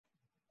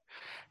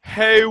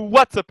Hey,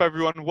 what's up,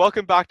 everyone?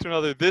 Welcome back to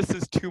another This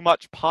Is Too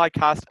Much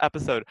podcast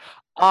episode.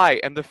 I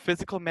am the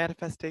physical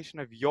manifestation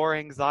of your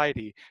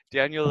anxiety,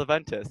 Daniel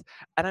Leventis,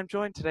 and I'm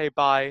joined today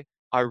by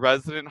our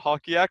resident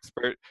hockey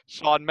expert,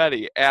 Sean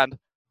Meddy. And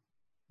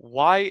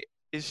why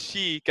is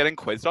she getting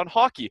quizzed on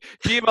hockey?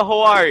 Dima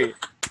Hawari.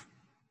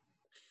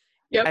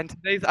 Yep. And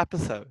today's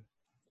episode,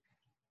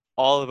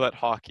 all about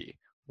hockey.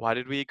 Why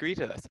did we agree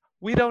to this?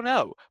 We don't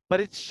know, but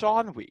it's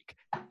Sean Week.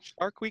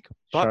 Shark Week,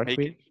 but Shark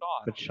making Week,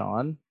 Sean. but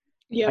Sean.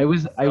 Yep.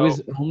 I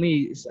was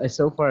only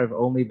so far. I've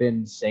only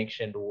been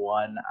sanctioned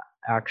one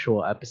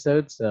actual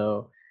episode,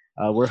 so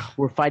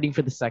we're fighting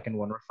for the second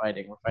one. We're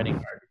fighting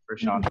hard for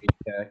Sean Week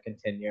to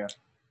continue.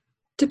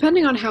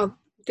 Depending on how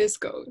this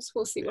goes,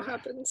 we'll see what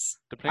happens.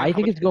 Depending on I how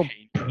think much it's going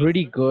pain-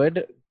 pretty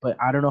good, but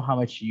I don't know how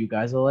much you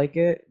guys will like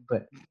it.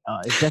 But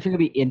it's definitely gonna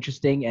be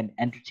interesting and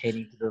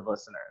entertaining to the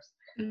listeners.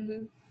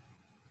 Mm-hmm.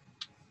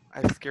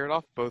 I scared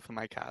off both of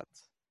my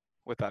cats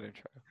with that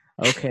intro.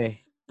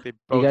 Okay. They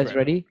both You guys ran.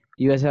 ready?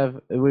 You guys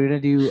we're gonna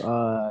do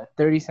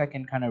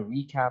 30-second kind of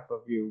recap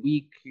of your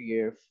week,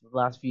 your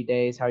last few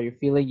days, how you're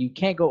feeling. You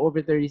can't go over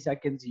 30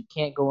 seconds. You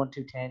can't go on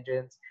two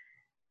tangents.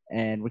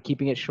 And we're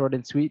keeping it short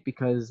and sweet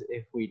because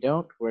if we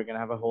don't, we're gonna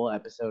have a whole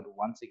episode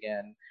once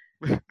again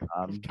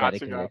Catching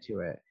dedicated up. to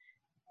it.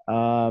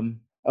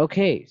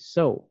 Okay,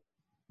 so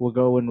we'll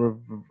go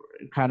in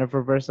kind of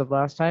reverse of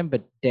last time,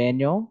 but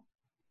Daniel.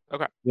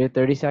 Okay. We have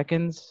 30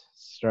 seconds.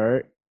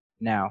 Start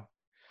now.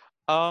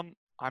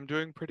 I'm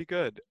doing pretty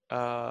good.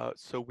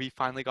 So we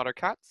finally got our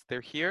cats.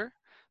 They're here.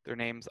 Their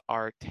names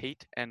are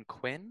Tate and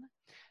Quinn.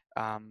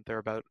 They're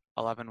about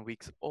 11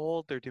 weeks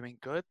old. They're doing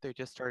good. They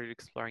just started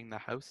exploring the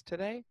house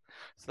today.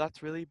 So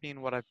that's really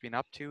been what I've been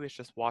up to, is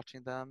just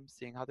watching them,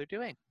 seeing how they're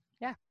doing.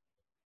 Yeah.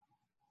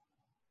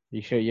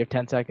 You sure you have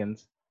 10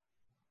 seconds?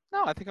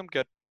 No, I think I'm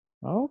good.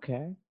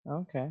 Okay.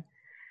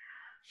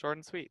 Short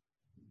and sweet.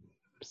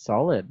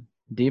 Solid.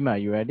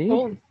 Dima, you ready?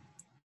 Cool.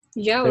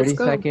 Yeah, 30 let's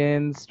go.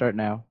 seconds. Start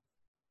now.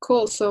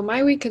 Cool. So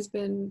my week has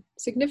been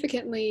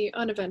significantly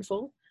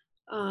uneventful.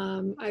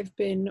 I've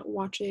been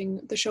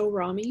watching the show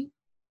Rami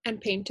and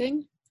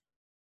painting,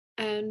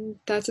 and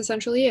that's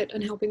essentially it,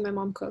 and helping my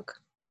mom cook.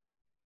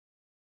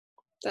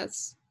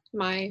 That's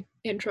my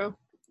intro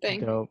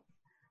thing. Dope.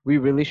 We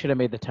really should have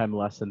made the time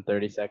less than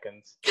 30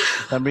 seconds.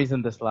 For some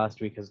reason, this last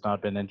week has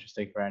not been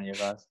interesting for any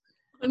of us.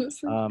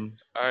 Honestly. All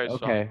right,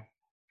 Okay. Sean.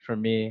 For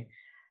me,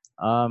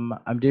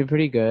 I'm doing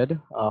pretty good.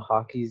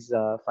 Hockey's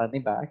finally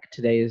back.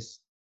 Today is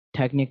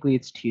technically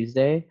it's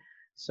Tuesday,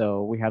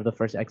 so we have the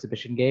first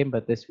exhibition game.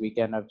 But this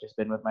weekend I've just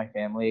been with my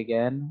family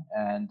again,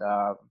 and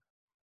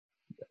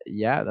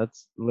yeah,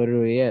 that's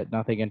literally it.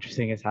 Nothing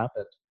interesting has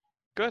happened.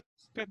 Good.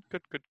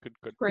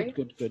 Right.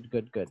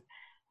 Good.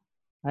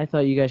 I thought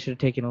you guys should have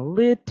taken a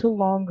little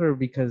longer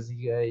because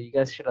you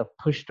guys should have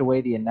pushed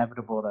away the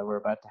inevitable that we're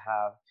about to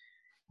have.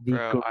 The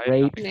Bro, I had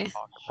great nothing to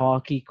talk about.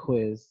 hockey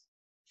quiz.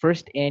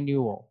 First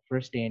annual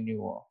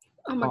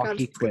Oh my god,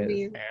 hockey it's gonna quiz.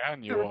 be a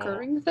Annual.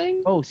 recurring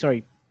thing. Oh,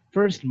 sorry.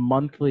 First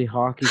monthly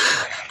hockey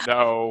quiz.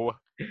 No.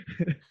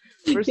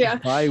 First Yeah.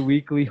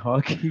 bi-weekly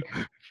hockey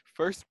quiz.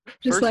 First.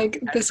 Just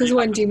like this is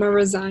when Dima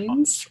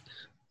resigns.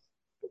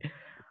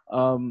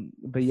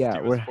 But yeah,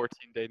 Steve's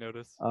 14-day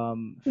notice.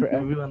 for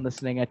everyone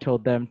listening, I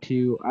told them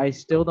I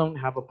still don't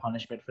have a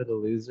punishment for the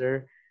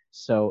loser.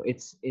 So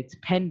it's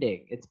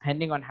pending. It's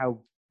pending on how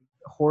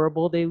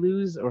horrible they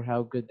lose or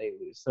how good they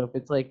lose. So if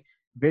it's like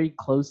very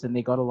close and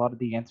they got a lot of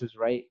the answers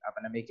right, I'm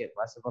gonna make it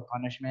less of a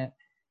punishment.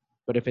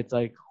 But if it's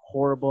like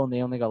horrible and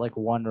they only got like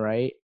one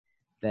right,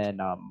 then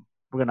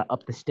we're gonna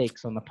up the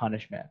stakes on the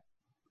punishment.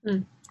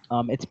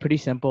 It's pretty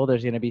simple.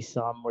 There's gonna be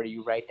some where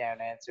you write down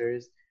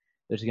answers.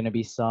 There's gonna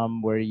be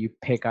some where you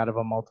pick out of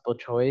a multiple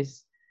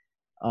choice.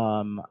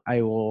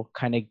 I will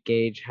kind of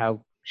gauge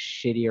how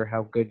shitty or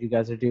how good you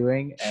guys are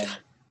doing and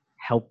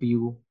help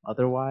you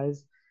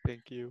otherwise.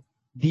 Thank you.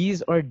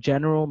 These are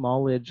general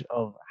knowledge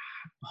of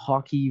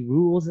hockey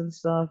rules and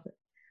stuff,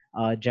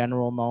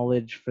 general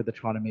knowledge for the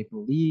Toronto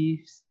Maple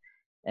Leafs,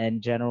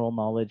 and general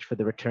knowledge for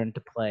the return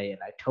to play. And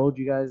I told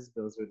you guys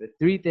those were the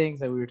three things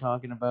that we were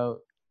talking about.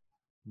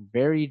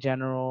 Very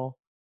general,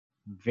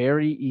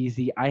 very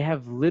easy. I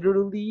have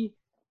literally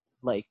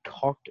like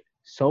talked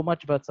so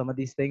much about some of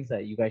these things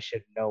that you guys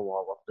should know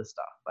all of the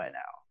stuff by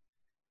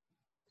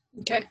now.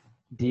 Okay.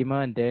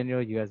 Dima and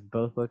Daniel, you guys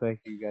both look like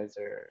you guys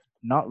are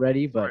not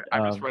ready, but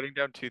I'm just writing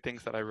down two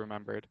things that I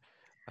remembered.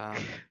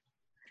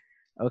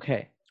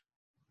 Okay.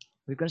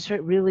 We're gonna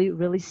start really,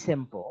 really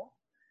simple.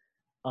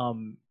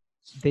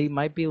 They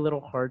might be a little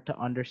hard to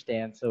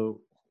understand,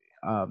 so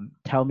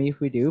tell me if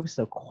we do.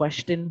 So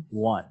question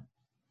 1.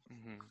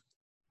 Mhm.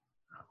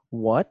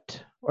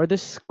 What are the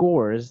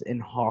scores in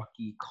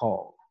hockey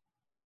called?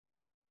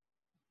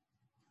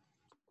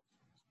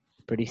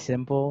 Pretty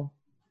simple.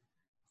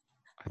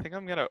 I think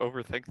I'm gonna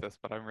overthink this,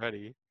 but I'm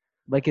ready.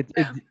 Like it's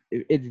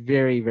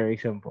very, very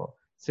simple.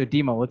 So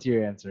Dima, what's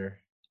your answer?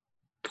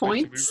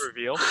 Wait, Points. should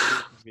we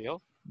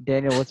reveal?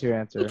 Daniel, what's your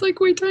answer? It's like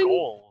way tiny.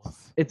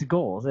 Goals. It's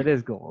goals. It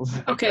is goals.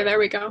 Okay, there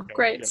we go. Okay,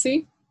 Great. yeah.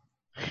 See?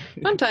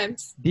 Fun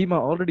times. Dima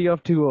already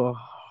up to a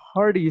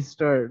hearty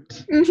start.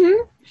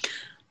 Mm-hmm.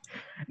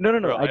 No.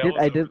 Bro, I did.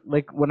 also-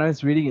 Like when I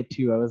was reading it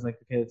too, I was like,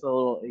 okay, it's a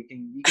little. You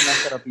can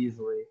mess it up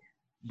easily,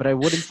 but I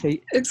wouldn't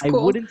say. It's I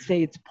cool. wouldn't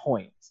say it's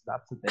points.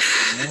 That's the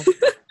thing. You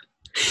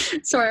know?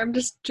 Sorry, I'm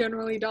just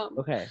generally dumb.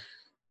 Okay.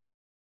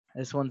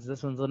 This one's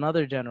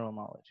another general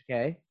knowledge.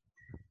 Okay.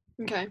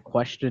 Okay.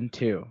 Question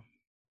 2.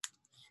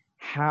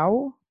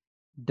 How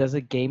does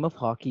a game of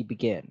hockey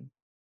begin?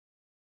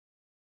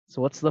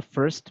 So what's the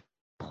first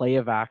play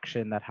of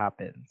action that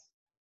happens?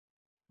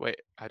 Wait,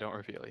 I don't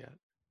reveal yet.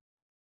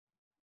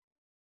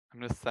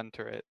 I'm gonna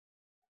center it.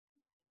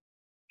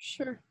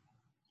 Sure.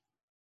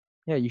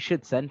 Yeah, you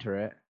should center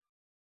it.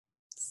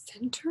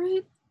 Center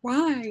it?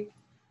 Why?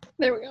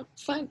 There we go.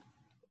 Fine.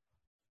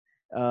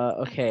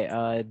 Okay,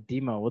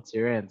 Dima, what's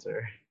your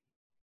answer?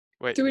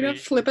 Wait, Do we not 3,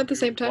 flip at the 2,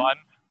 same time? 1,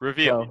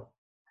 reveal. Well,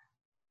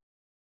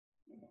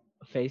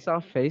 face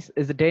off, face.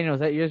 Is it Daniel? Is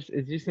that yours?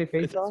 Did you say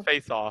face This is off?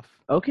 face off.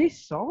 Okay,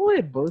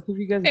 solid. Both of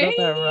you guys got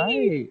that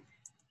Hey! right.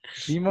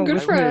 Dima Good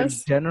with for your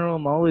us. general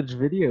knowledge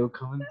video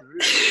coming through.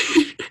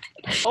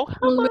 Oh, I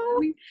hello.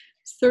 literally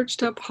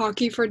searched up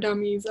hockey for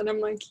dummies, and I'm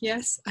like,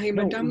 yes, I am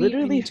a No, dummy. I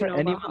literally need to for know about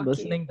anyone hockey.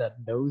 listening that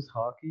knows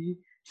hockey,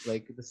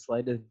 like the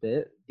slightest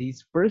bit,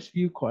 these first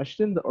few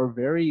questions are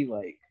very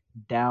like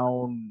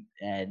down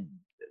and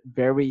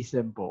very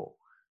simple.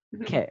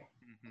 Mhm. Okay,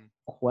 Mhm.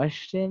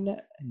 question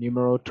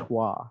numero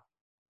 3.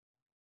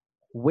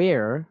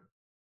 Where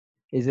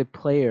is a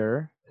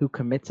player who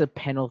commits a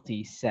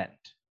penalty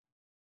sent?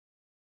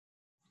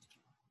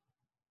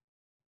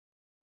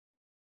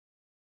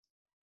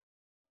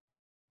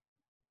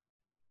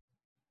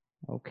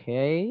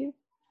 Okay.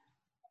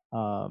 I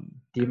don't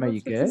Dima, know you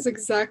if this good? is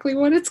exactly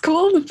what it's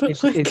called, but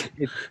It's, like,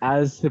 it's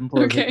as simple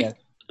as it okay, gets.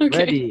 okay.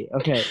 Ready?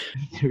 Okay.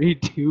 3,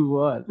 2,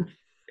 1.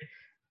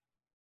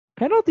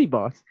 Penalty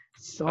box.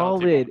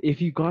 Solid.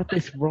 If you got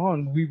this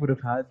wrong, we would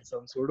have had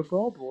some sort of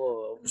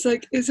problem. It's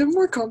like, is it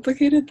more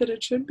complicated than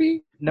it should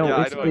be? No, Yeah,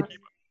 I it's know. I it's keep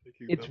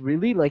thinking it's that.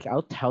 really like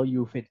I'll tell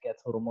you if it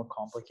gets a little more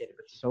complicated,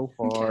 but so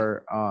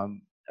far,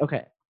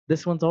 okay.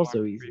 This one's also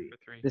Mark, 3 easy. for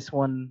 3. This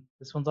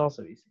one's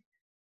also easy.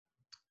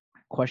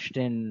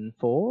 Question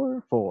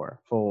 4. Four.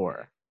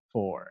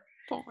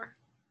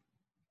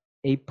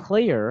 A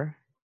player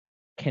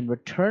can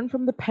return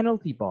from the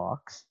penalty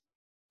box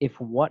if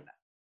what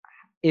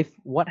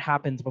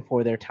happens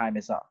before their time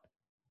is up.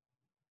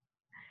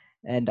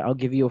 And I'll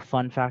give you a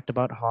fun fact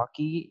about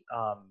hockey.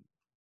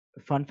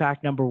 Fun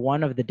fact number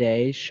 1 of the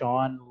day: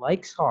 Sean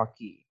likes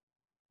hockey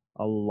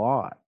a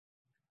lot.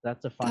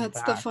 That's a fun That's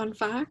fact. the fun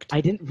fact. I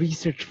didn't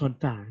research fun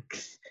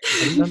facts.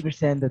 I didn't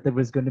understand that there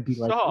was going to be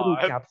like little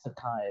Sean. gaps of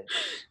time.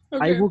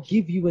 Okay. I will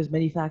give you as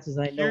many facts as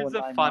I know Here's in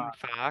a my fun mind.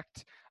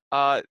 fact.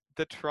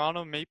 The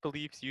Toronto Maple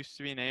Leafs used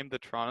to be named the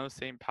Toronto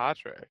St.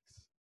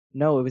 Patrick's.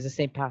 No, it was the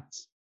St.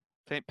 Pat's.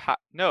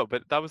 No,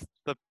 but that was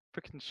the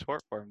freaking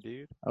short form,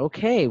 dude.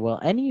 Okay, well,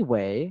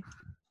 anyway,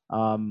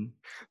 So-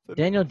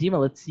 Daniel, Dima,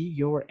 let's see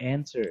your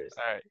answers.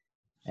 All right,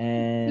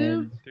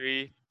 And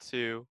 3,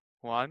 2,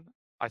 1.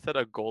 I said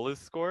a goal is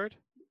scored.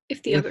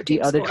 If the other if the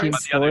team other scores. team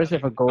But the other scores,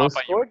 if team, a goal not is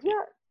by your scored, team.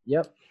 yeah,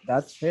 yep,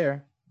 that's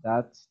fair.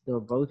 They're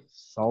both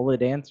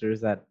solid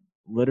answers that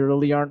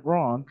literally aren't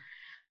wrong.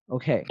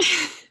 Okay,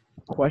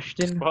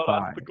 question Well,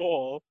 5. that's the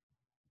goal.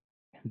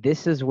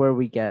 This is where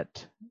we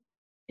get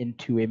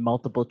into a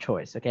multiple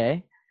choice,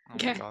 okay? Oh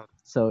Okay. my god.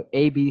 So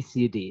A, B,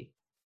 C, D,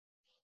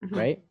 Mhm.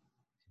 right?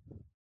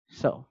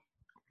 So,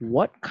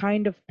 what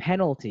kind of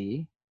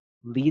penalty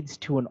leads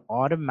to an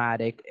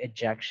automatic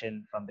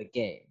ejection from the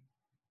game?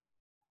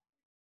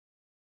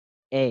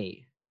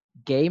 A,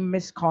 game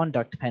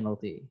misconduct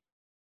penalty.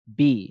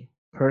 B,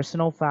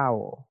 personal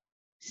foul.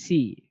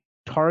 C,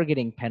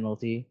 targeting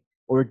penalty.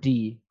 Or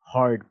D,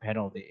 hard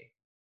penalty.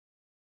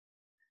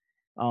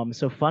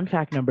 So fun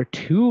fact number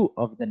 2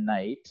 of the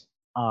night,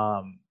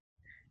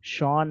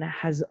 Sean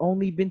has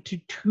only been to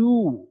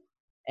 2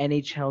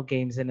 NHL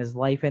games in his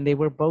life, and they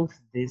were both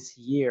this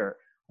year.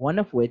 One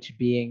of which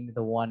being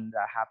the one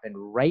that happened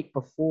right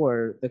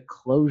before the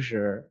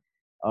closure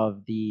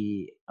of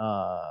the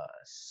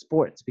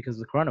sports because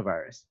of the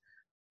coronavirus.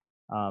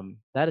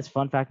 That is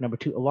fun fact number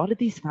 2. A lot of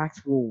these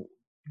facts will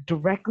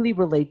directly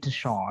relate to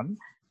Sean.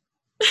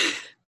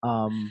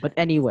 But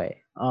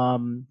anyway,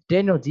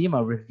 Daniel,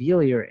 Dima,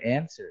 reveal your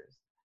answers.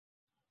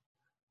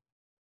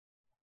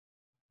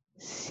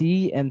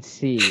 C and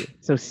C.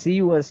 So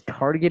C was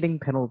targeting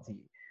penalty.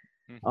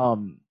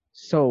 Mhm.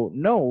 So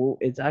no,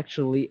 it's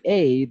actually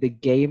A, the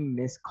game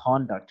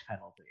misconduct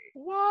penalty.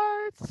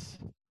 What?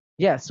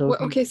 Yeah, so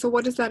Well, okay, so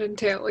what does that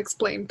entail?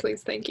 Explain,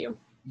 please. Thank you.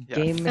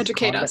 game Yes.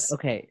 Educate misconduct. us.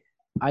 Okay,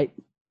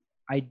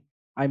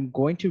 I'm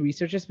going to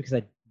research this because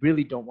I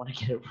really don't want to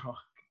get it wrong.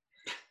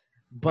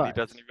 But he But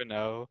doesn't even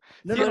know.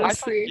 no, See, no, no.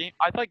 Honestly.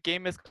 I thought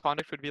game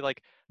misconduct would be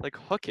like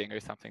hooking or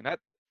something. That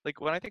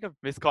like when I think of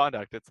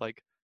misconduct, it's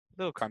like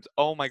little crimes.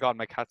 Oh my god,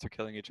 my cats are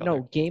killing each other.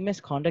 No, game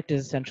misconduct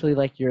is essentially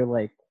like you're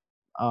like,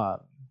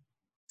 fuck.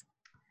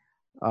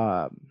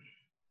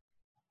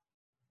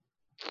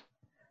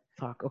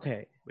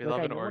 Okay, We like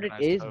love I an know what it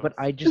organized is, but host.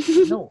 I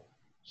just no.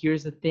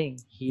 here's the thing.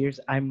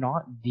 I'm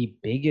not the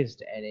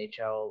biggest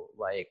NHL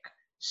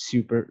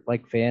super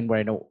fan where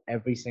I know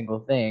every single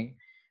thing.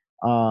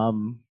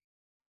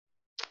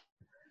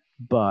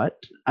 But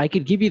I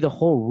could give you the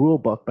whole rule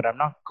book, but I'm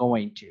not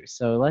going to.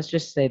 So let's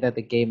just say that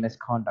the game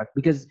misconduct,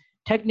 because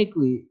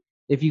technically,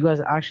 if you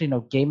guys actually know,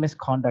 game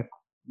misconduct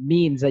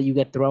means that you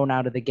get thrown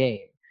out of the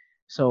game.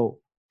 So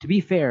to be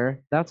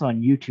fair, that's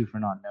on you two for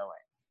not knowing.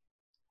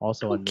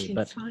 Also on me, Okay,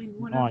 but fine,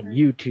 on whatever.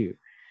 you two.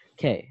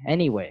 Okay.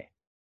 Anyway,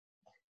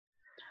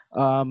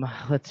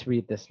 let's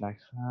read this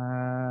next.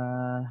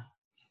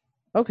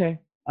 Okay.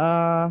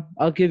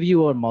 I'll give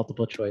you a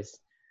multiple choice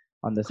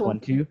on this Cool. one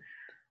too.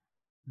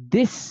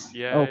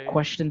 Yay.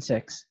 Question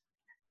 6.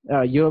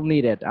 You'll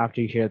need it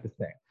after you hear the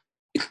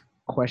thing.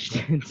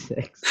 Question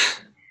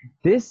 6.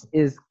 This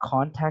is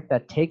contact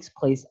that takes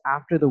place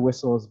after the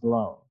whistle is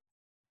blown.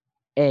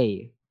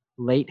 A.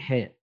 Late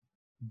hit.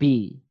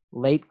 B.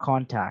 Late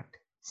contact.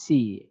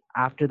 C.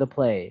 After the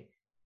play.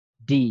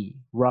 D.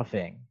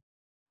 Roughing.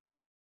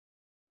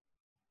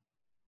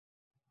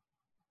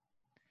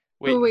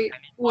 Wait, Wait,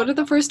 what are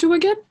the first two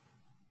again?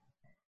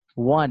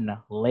 1.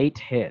 Late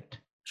hit.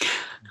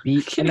 B.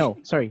 Okay. No,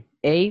 sorry.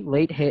 A.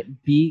 Late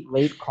hit. B.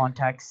 Late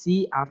contact.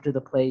 C. After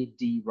the play.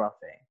 D.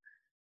 Roughing.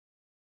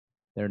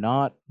 They're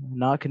not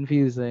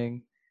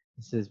confusing.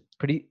 This is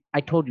pretty.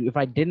 I told you if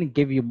I didn't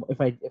give you if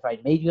I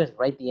made you guys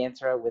write the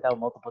answer out without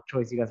multiple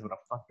choice, you guys would have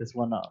fucked this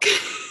one up.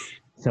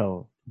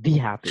 So be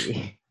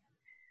happy.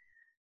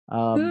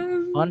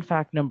 Fun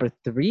fact number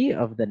 3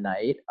 of the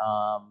night.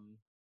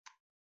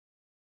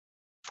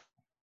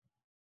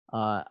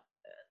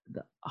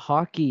 The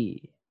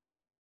hockey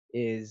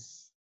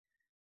is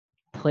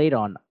played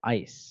on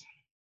ice.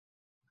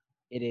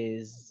 It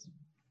is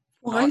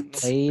What?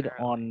 played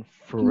on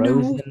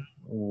frozen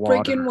water.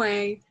 Freaking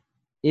way.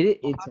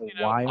 It's You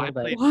know, wild.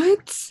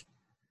 What?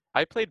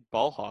 I played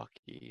ball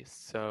hockey,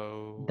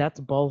 so That's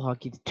ball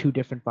hockey. It's 2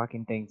 different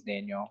fucking things,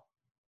 Daniel.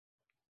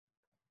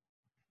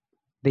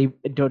 They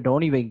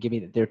don't even give me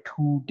that. They're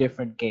 2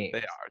 different games. they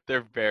are.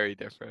 They're very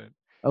different.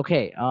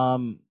 Okay.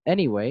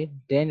 Anyway,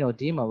 Daniel,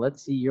 Dima,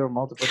 let's see your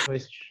multiple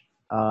choice.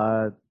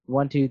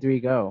 1, 2, 3,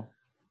 go.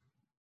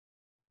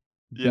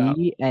 Yeah.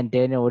 B and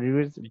Daniel, what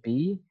is it?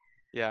 B?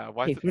 Yeah.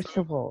 Why Okay, is it first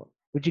so of all,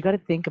 what you got to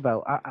think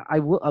about,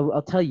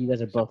 I'll tell you, you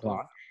guys are both simple?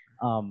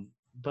 wrong.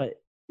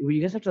 But what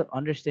you guys have to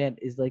understand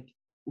is like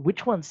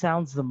which one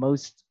sounds the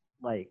most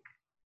like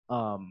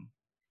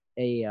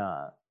a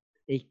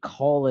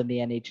call in the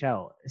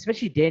NHL,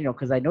 especially Daniel,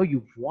 because I know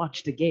you've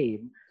watched the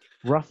game.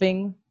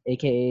 Roughing,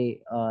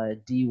 aka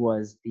D,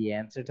 was the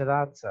answer to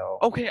that. So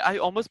Okay, I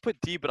almost put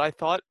D, but I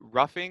thought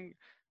roughing.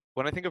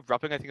 When I think of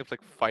roughing, I think of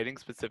like fighting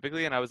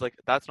specifically, and I was like,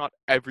 that's not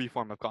every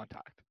form of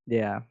contact.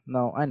 yeah,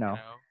 no, I You know.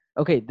 know?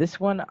 Okay, this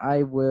one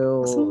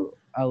Also,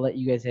 I'll let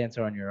you guys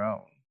answer on your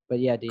own. But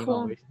yeah, Dima, cool.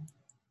 what do you think?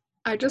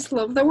 I just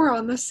love that we're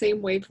on the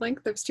same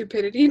wavelength of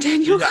stupidity,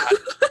 Daniel. Yeah.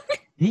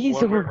 These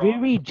When were we're wrong.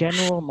 very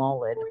general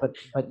knowledge, but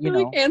you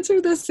We like know.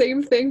 answer the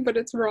same thing, but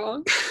it's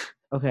wrong.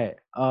 Okay.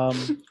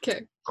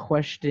 Okay.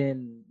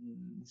 Question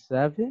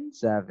 7.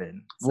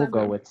 We'll go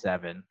 7. with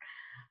 7.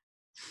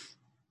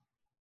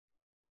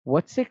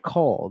 What's it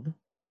called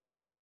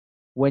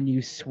when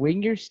you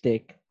swing your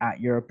stick at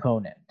your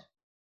opponent?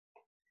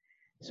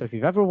 So if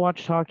you've ever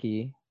watched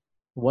hockey,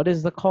 what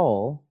is the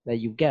call that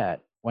you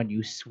get when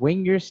you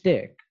swing your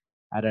stick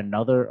at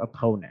another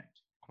opponent?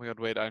 Oh my god,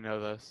 wait, I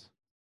know this.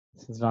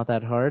 This is not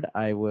that hard.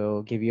 I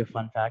will give you a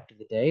fun fact of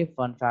the day.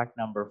 Fun fact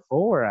number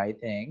 4, I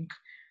think.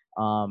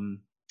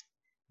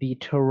 The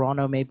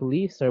Toronto Maple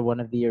Leafs are one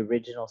of the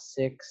original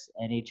 6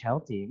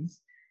 NHL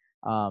teams.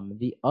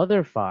 The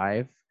other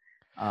 5.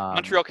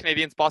 Montreal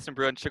Canadiens, Boston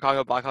Bruins,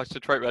 Chicago Blackhawks,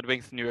 Detroit Red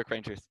Wings, New York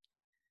Rangers.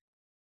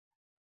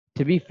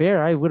 To be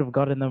fair, I would have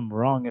gotten them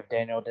wrong if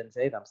Daniel didn't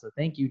say them. So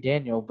thank you,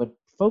 Daniel. But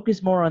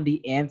focus more on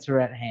the answer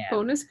at hand.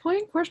 Bonus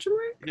point? Question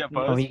mark? Yeah,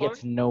 No, bonus he point?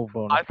 gets no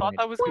bonus I thought point.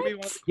 that was gonna be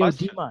one of the Yo,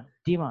 questions.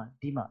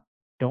 Dima,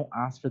 don't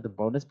ask for the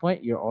bonus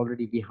point. You're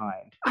already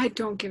behind. I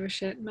don't give a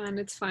shit, man.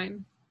 It's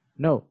fine.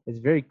 No, it's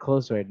very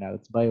close right now.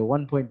 It's by a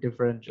 1-point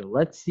differential.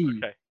 Let's see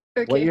Okay.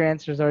 what your Okay.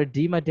 answers are.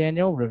 Dima,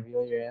 Daniel,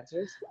 reveal your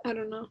answers. I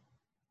don't know.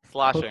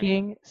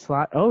 Slashing.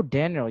 Oh,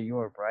 Daniel, you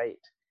were right.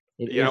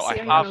 It You know, is I See,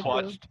 I have have no clue.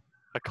 watched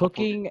a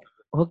couple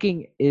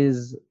hooking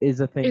is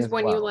a thing Is as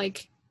when well. you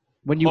like.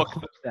 When you hook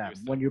hook them, them, use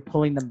when them. you're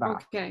pulling them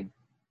back. Okay.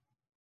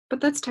 But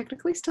that's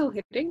technically still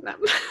hitting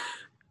them.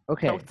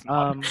 Okay. No, it's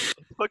not. It's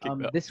hooking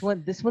them. This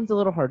one's a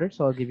little harder,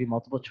 so I'll give you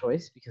multiple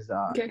choice because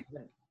Okay.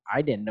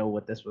 I didn't know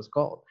what this was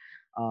called.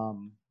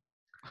 Oh,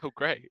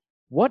 great.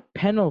 What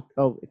penalty?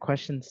 Oh,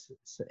 question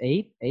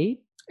 8.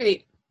 8.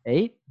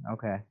 8.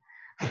 Okay.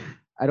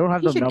 I don't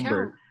have He the can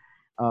number.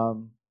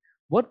 count.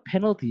 What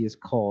penalty is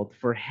called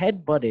for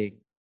headbutting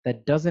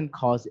that doesn't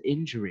cause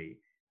injury?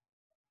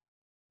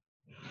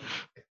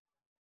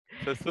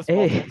 This is A.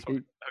 multiple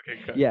choice. Okay,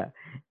 good. Yeah.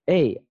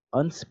 A.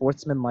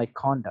 Unsportsmanlike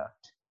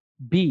conduct.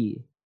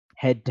 B.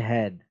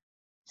 Head-to-head.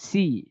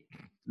 C.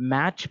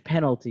 Match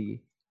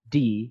penalty.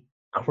 D.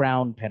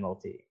 Crown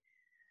penalty.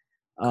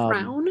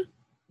 Crown?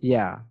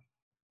 Yeah.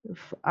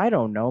 I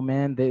don't know,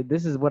 man.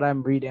 This is what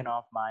I'm reading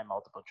off my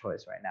multiple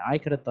choice right now. I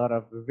could have thought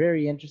of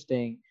very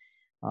interesting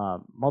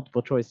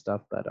multiple choice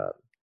stuff, but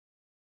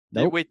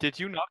nope. Wait, did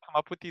you not come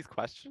up with these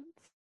questions?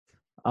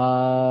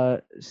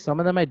 Some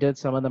of them I did,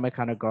 some of them I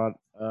kind of got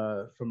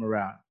from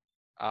around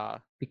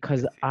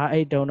because see.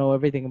 I don't know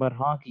everything about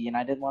hockey, and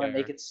I didn't want to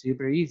make Fair. it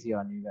super easy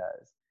on you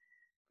guys.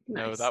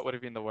 No, Nice. that would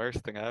have been the worst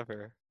thing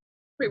ever.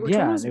 Wait, which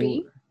one was and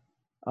B?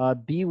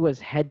 B was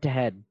head to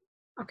head.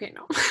 Okay,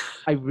 no.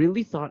 I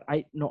really thought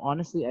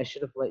honestly I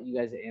should have let you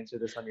guys answer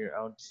this on your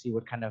own to see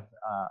what kind of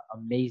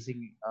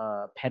amazing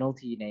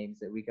penalty names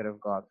that we could have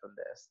got from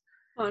this.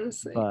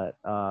 Honestly. But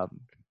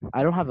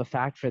I don't have a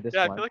fact for this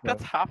Yeah, one. I feel like so-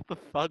 that's half the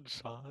fun,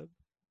 Sean.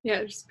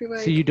 Yeah, just be like.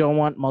 So you don't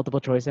want multiple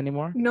choice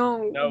anymore?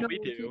 No, No, no, we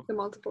do. keep the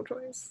multiple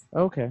choice.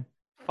 Okay.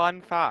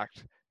 Fun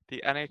fact: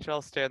 the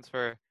NHL stands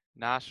for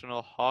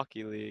National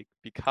Hockey League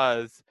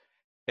because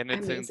in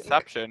its Amazing.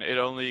 inception it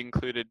only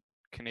included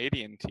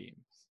Canadian teams.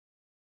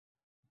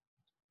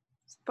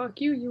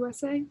 Fuck you,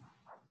 USA.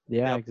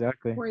 Yeah, Yep.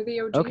 exactly. We're the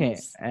OGs. Okay.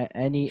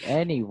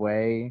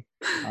 Anyway,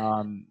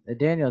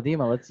 Daniel,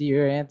 Dima, let's see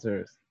your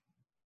answers.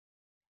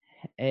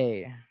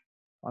 A,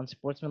 on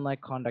sportsmanlike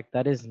conduct,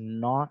 that is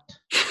not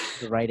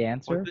the right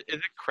answer. Is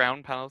it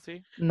crown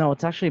penalty? No,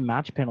 it's actually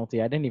match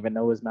penalty. I didn't even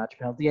know it was match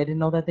penalty. I didn't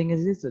know that thing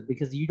existed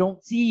because you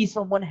don't see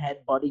someone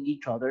headbutting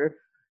each other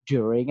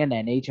during an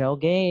NHL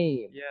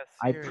game. Yes.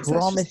 I That's just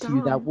promise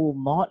you that dumb. will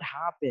not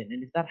happen.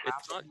 And if that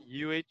It's not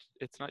happens,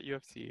 It's not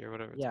UFC or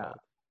whatever it's yeah, called.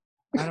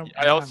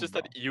 I I also don't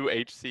said know.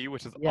 UHC,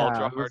 which is Yeah,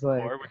 ultra I was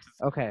hardcore, like, which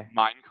is okay.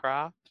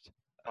 Minecraft.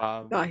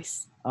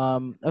 Nice.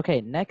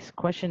 Okay, next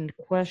question.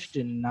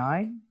 Question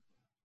 9.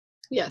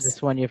 Yes.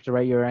 This one you have to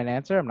write your own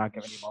answer. I'm not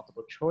giving you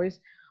multiple choice.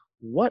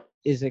 What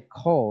is it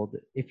called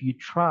if you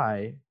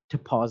try to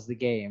pause the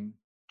game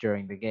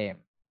during the game?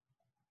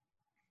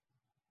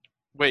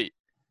 Wait,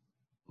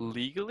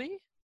 legally?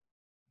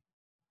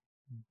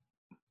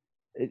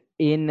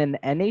 In an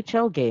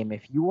NHL game,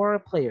 if you are a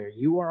player,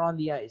 you are on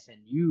the ice, and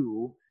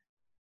you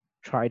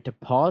try to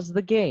pause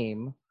the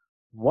game,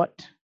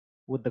 what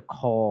would the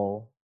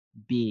call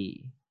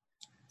be?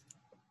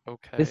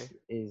 Okay. This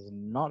is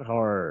not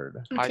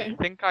hard. Okay. I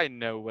think I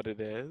know what it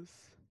is.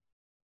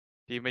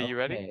 Dima, you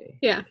ready? Okay.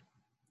 Yeah.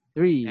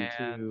 3,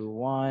 And- 2,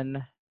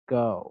 1,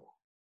 go.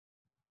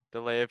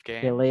 Delay of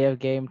game. Delay of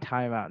game,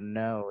 timeout.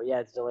 No. Yeah,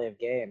 it's delay of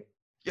game.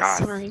 Yes.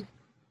 Sorry.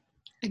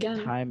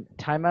 Again.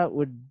 Timeout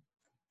would.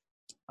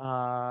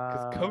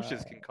 Because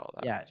coaches can call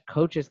that. Yeah,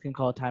 coaches can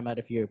call timeout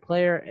if you're a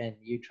player and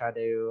you try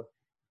to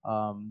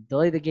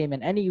delay the game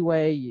in any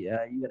way. You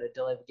got a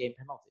delay the game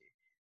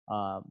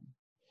penalty.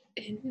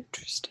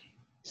 Interesting.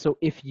 So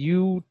if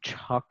you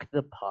chuck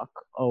the puck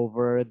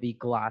over the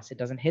glass, it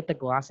doesn't hit the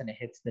glass and it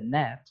hits the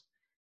net.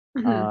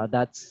 Mhm.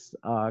 That's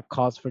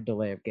cause for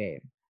delay of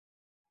game.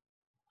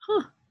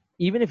 Huh.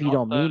 Even if you Not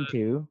don't mean the-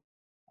 to,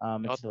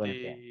 Not it's delay of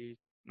game.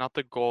 not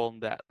the goal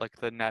net, like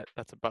the net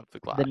that's above the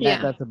glass. The net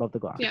Yeah. that's above the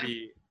glass. Yeah.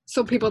 Be-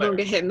 So people don't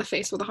Player. get hit in the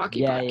face with a hockey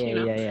Yeah, puck, yeah, you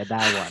know? yeah,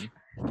 that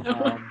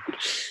one.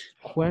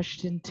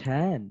 Question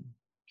 10.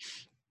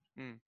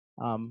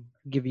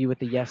 Give you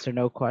with a yes or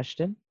no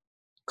question.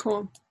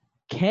 Cool.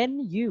 Can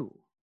you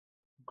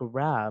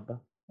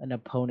grab an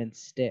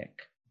opponent's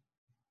stick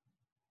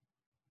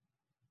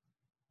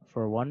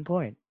for 1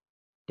 point?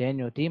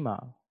 Daniel,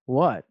 Dima,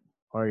 what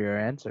are your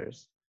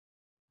answers?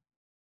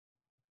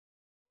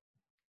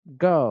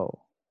 Go.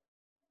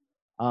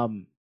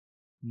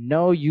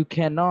 No, you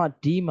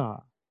cannot,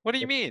 Dima. What do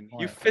you Good mean?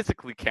 You point.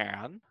 physically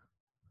can.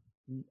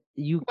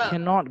 You Well,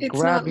 cannot it's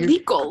grab not your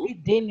legal.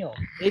 Wait, Daniel.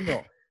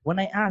 When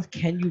I ask,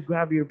 can you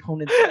grab your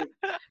opponent's stick,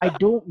 I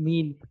don't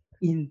mean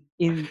in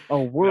a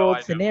world I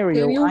know.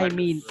 scenario. Daniel I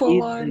mean full in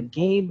the on-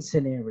 game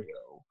scenario.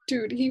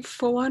 Dude, he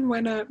full on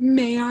went up.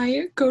 May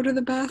I go to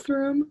the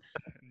bathroom?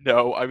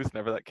 No, I was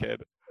never that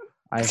kid.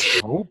 I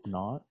hope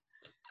not.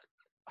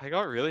 I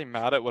got really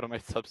mad at one of my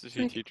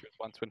substitute Like, teachers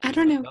once when I she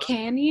don't said know. that.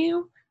 Can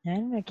you? I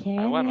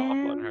went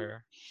off on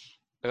her.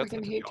 I got Freaking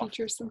sent to hate the office.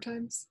 teachers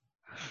sometimes.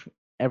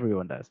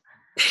 Everyone does.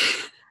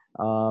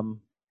 Mhm.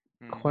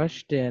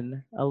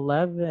 Question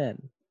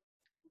 11.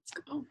 Let's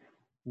go.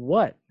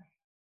 What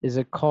is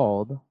it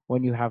called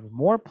when you have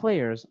more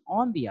players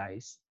on the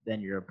ice than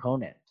your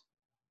opponent?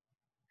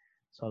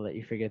 So I'll let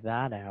you figure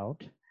that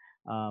out.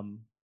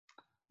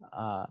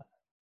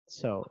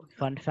 So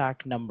fun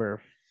fact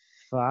number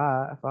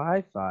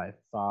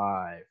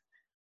 555.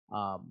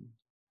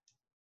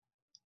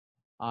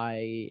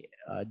 I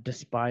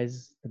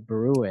despise the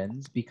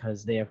Bruins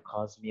because they have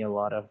caused me a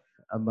lot of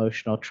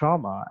emotional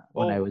trauma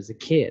when I Oh. was a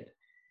kid.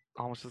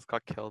 Almost just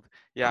got killed.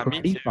 Yeah, me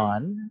Pretty too.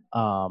 fun.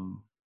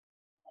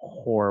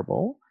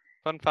 Horrible.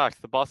 Fun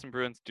fact: the Boston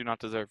Bruins do not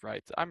deserve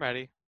rights. I'm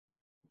ready.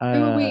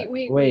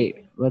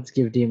 Wait. Let's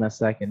give Dima a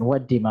second.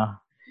 What, Dima?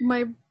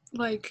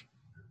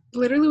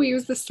 Literally we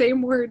use the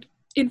same word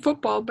in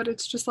football, but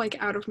it's just like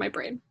out of my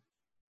brain.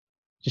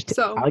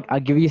 So- I'll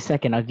give you a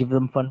second. I'll give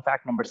them fun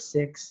fact number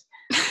 6.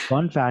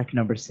 Fun fact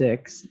number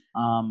 6.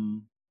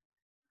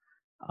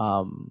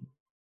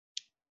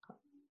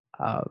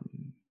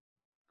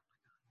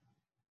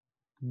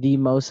 The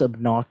most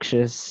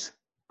obnoxious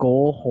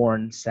goal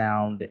horn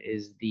sound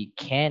is the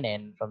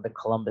cannon from the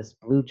Columbus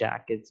Blue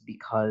Jackets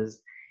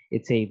because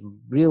it's a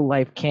real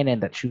life cannon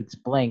that shoots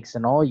blanks,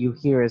 and all you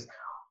hear is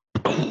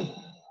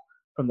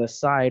from the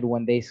side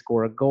when they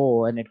score a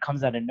goal, and it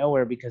comes out of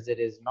nowhere because it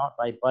is not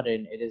by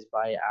button, it is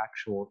by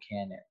actual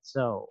cannon.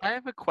 So, I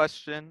have a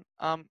question.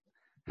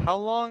 How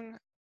long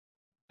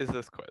is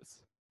this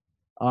quiz?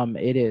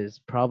 it is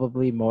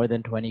probably more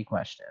than 20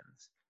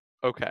 questions.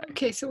 Okay.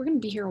 Okay, so we're gonna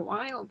be here a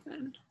while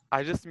then.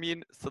 I just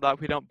mean so that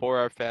we don't bore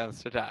our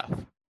fans to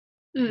death.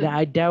 Yeah,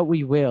 I doubt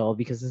we will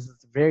because this is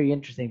very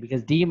interesting.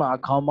 Because Dima,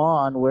 come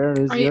on, where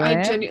is your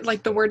answer?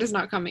 Like the word is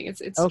not coming.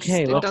 It's Okay, just,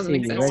 it let's doesn't see.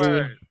 exist.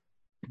 Ready?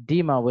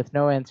 Dima with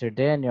no answer.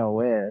 Daniel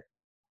with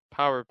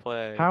Power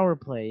play. power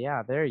play.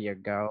 Yeah, there you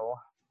go.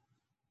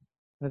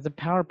 There's a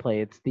power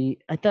play. It's the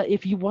I thought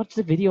if you watch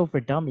the video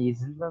for dummies,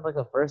 isn't that like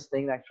the first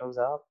thing that shows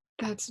up?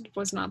 That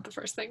was not the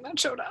first thing that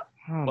showed up.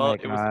 Oh Well, my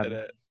it was god. in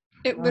it.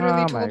 It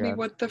literally Oh my told me God.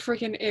 what the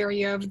freaking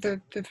area of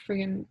the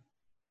freaking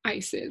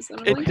ice is, and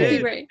I'm It like, Okay. okay,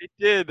 did. great. It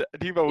did.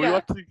 Dima, we Yeah.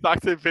 watched the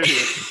exact same video.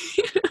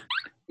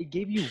 It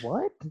gave you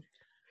what?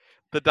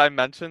 The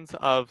dimensions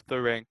of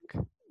the rink.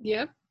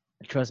 Yep.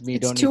 Trust me, you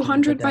It's don't need to know the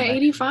 200 by dimensions.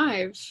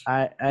 85.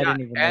 I Yeah, didn't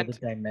even know the and-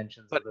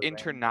 dimensions But of the ring.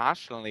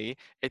 internationally,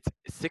 it's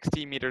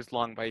 60 meters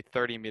long by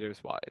 30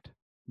 meters wide.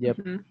 Yep.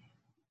 Mhm.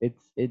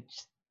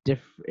 It's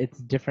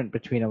different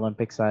between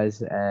Olympic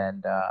size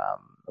and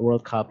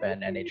World Cup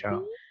and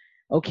NHL.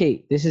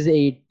 Okay, this is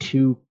a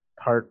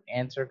two-part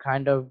answer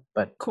kind of,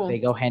 but Cool. they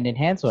go hand in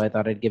hand, so I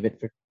thought I'd give it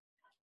for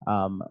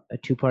a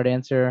two-part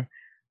answer.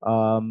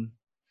 How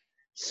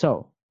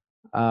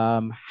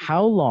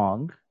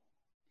long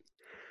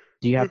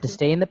do you have to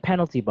stay in the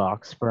penalty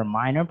box for a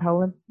minor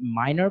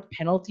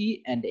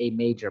penalty and a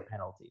major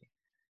penalty?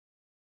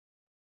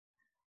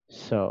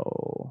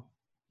 So,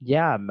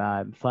 yeah,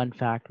 fun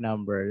fact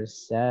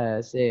numbers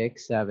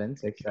 6, 7,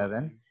 6,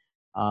 7.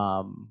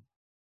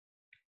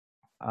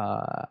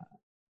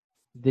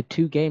 The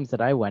two games that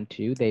I went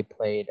to, they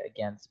played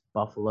against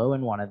Buffalo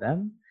in one of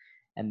them,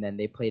 and then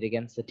they played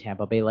against the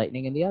Tampa Bay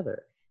Lightning in the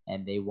other,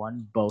 and they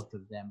won both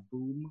of them.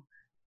 Boom,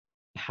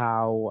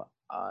 pow!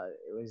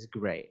 It was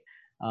great.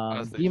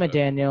 As they Dima should.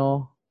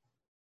 Daniel,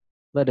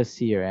 let us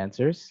see your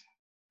answers.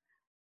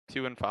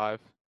 2 and 5.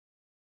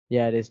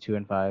 Yeah, it is 2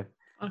 and 5.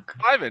 Fuck.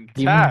 5 and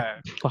 10.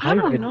 Dima, I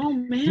don't 5 and know,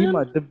 man.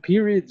 Dima, the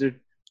periods are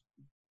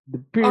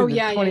Oh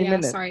yeah, 20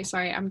 minutes.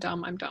 Sorry. I'm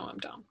dumb.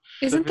 The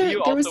Isn't there?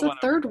 video There was also a went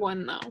third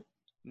one though.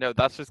 No,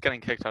 that's just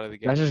getting kicked out of the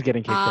game. That's just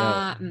getting kicked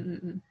out.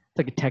 Mm-mm. It's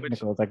like a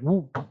technical. It's like,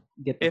 woo,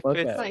 get the If fuck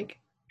it's out. Like,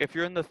 If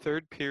you're in the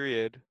third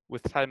period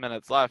with 10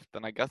 minutes left,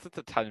 then I guess it's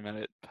a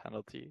 10-minute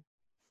penalty.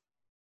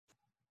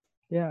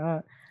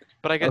 Yeah.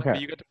 But I guess Okay.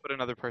 you get to put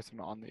another person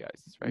on the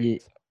ice,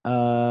 right?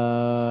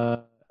 Yeah.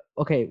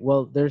 Okay.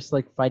 Well, there's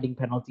like fighting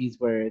penalties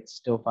where it's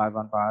still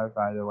 5-on-5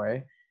 either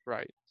way.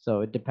 Right.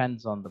 So it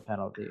depends on the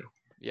penalty.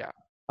 Yeah.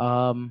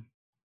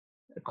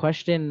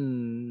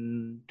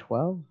 Question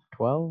 12,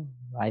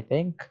 I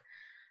think.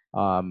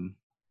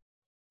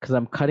 Because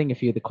I'm cutting a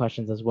few of the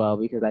questions as well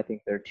because I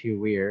think they're too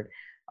weird.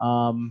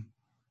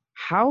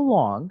 How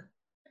long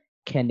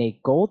can a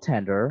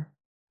goaltender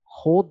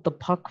hold the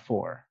puck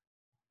for?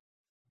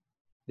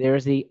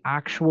 There's the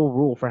actual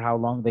rule for how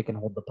long they can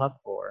hold the puck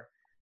for.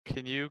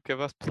 Can you give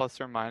us plus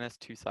or minus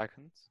 2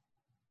 seconds?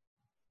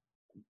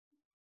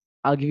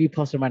 I'll give you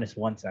plus or minus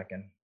 1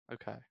 second.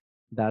 Okay.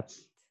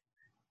 That's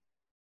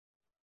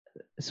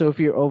so if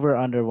you're over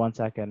under 1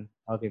 second,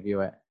 I'll give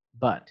you it.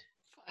 But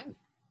fine.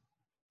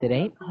 it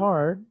ain't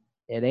hard.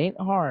 It ain't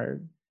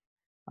hard.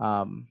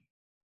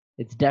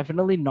 It's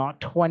definitely not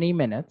 20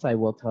 minutes. I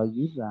will tell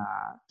you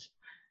that.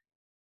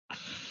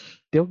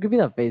 Don't give me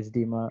that face,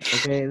 Dima.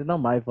 Okay, it's not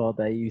my fault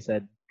that you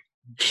said.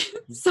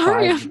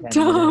 Sorry, 5 to I'm 10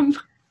 dumb.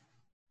 minutes.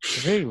 It's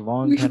a very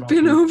long. We've penalty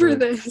been over for a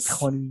this.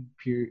 20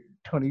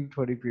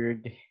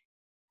 period game.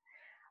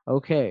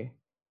 Okay.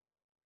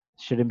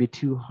 Shouldn't be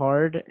too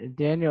hard.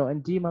 Daniel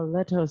and Dima,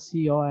 let us see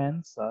your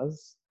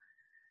answers.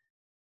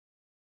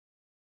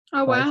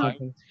 Oh 5 wow.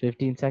 seconds,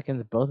 15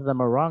 seconds. Both of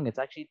them are wrong. It's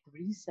actually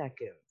 3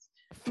 seconds.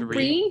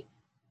 3?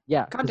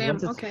 Yeah, because Goddamn,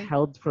 once it's okay.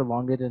 held for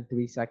longer than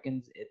 3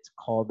 seconds, it's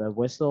called a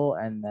whistle,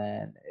 and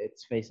then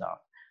it's face off.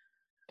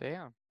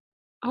 Damn.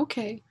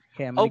 Okay.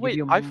 Okay, I'm Oh gonna give wait,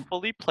 you. I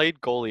fully played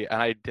goalie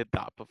and I did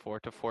that before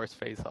to force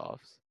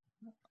face-offs.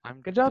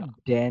 Good job, dumb.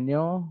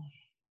 Daniel.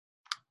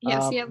 Yeah,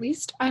 see, at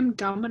least I'm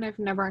dumb and I've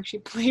never actually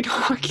played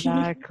hockey.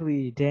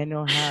 Exactly,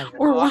 Daniel has.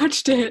 Or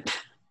watched it.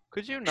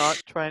 Could you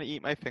not try and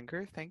eat my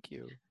finger? Thank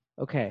you.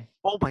 Okay.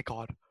 Oh my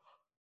god.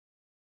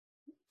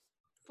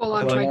 Full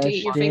on tried to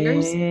eat your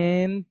fingers.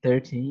 Question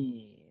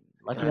 13.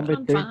 Lucky number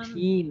Fun.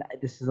 13.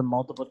 This is a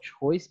multiple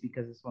choice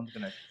because this one's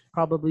gonna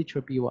probably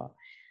trip you up.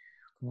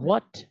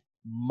 What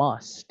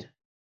must,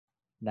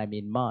 and I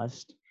mean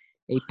must,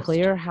 a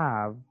player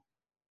have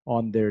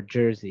on their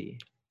jersey?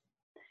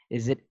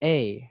 Is it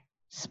A,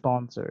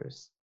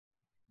 sponsors,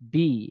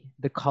 B,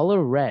 the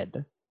color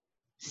red,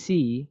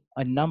 C,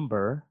 a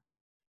number,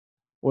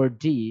 or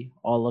D,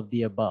 all of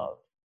the above?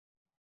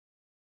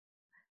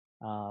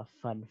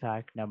 Fun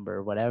fact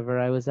number whatever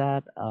I was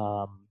at.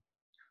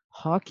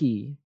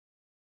 Hockey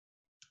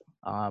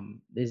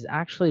is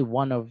actually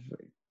one of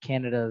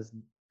Canada's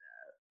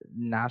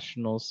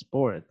national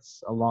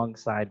sports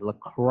alongside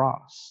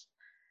lacrosse,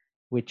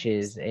 which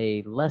is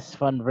a less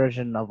fun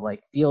version of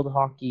like field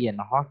hockey and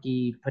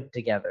hockey put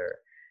together.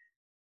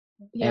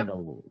 Yep.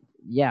 And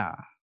yeah.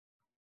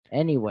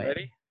 Anyway,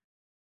 Ready?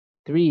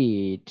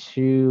 3,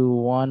 2,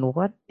 1.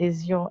 What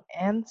is your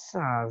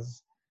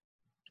answers?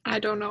 I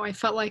don't know. I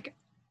felt like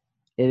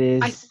It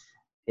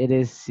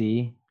is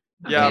C.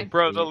 Yeah, Okay.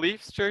 bro, the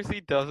Leafs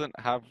jersey doesn't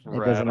have It doesn't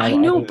red have I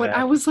on know, any it. but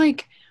I red. was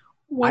like,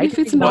 what I if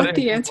it's didn't What not know. if,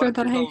 the answer what if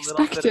that there's I a little bit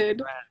of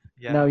expected? red?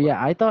 Yeah. No,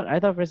 yeah, I thought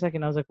for a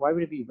second I was like, why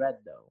would it be red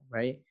though,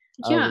 right?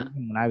 Yeah.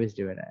 Even when I was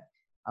doing it.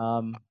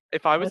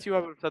 If I But was you, I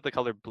would have said the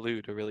color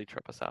blue to really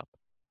trip us up.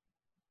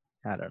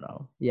 I don't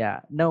know.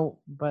 Yeah, no,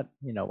 but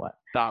you know what?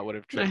 That would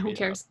have tripped Who me up.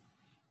 cares?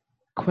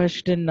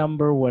 Question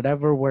number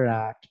whatever we're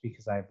at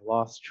because I've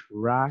lost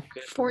track.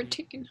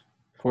 14.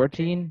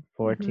 14? Mm-hmm.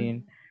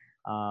 14.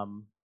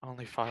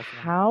 Only 5 minutes.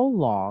 How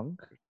long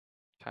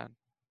 10.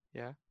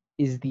 Yeah.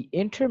 is the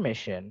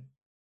intermission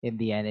in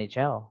the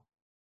NHL?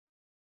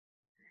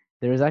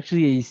 There is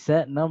actually a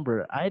set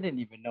number. I didn't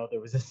even know there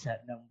was a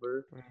set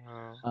number.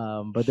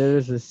 But there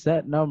is a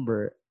set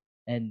number,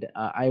 and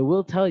I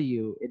will tell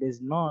you, it is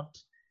not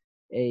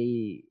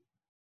a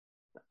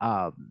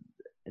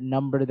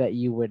number that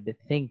you would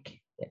think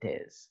it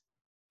is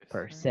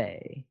per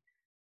se.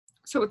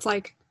 So it's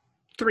like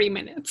 3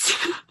 minutes.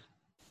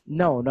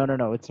 No,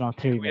 it's not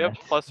 3 We have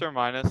minutes. plus or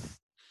minus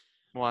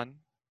 1.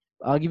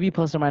 I'll give you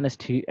plus or minus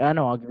 2.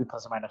 No, I'll give you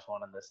plus or minus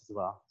 1 on this as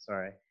well.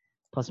 Sorry,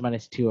 plus or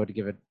minus 2. I'd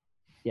give it.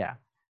 Yeah,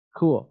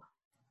 cool.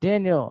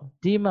 Daniel,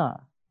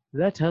 Dima,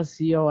 let us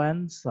see your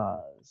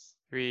answers.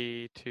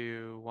 3,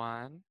 2,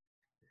 1.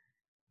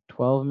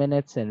 12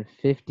 minutes and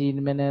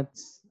 15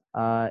 minutes.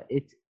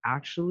 It's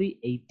actually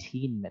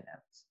 18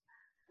 minutes.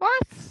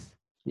 What?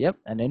 Yep,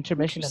 an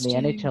intermission in the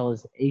Interesting. NHL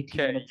is 18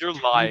 Okay, minutes. you're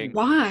lying.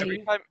 Why?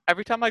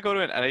 Every time I go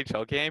to an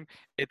NHL game,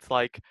 it's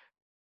like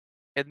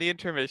in the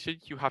intermission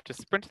you have to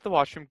sprint to the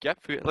washroom,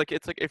 get food. Like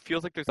it's like it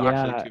feels like there's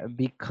actually Yeah, 2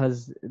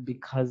 minutes.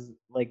 because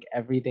like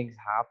everything's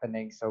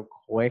happening so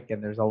quick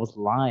and there's always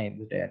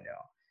lines,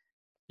 Daniel.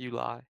 You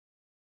lie.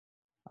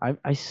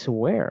 I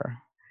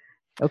swear.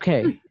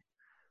 Okay.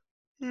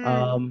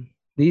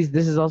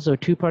 This is also a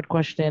two-part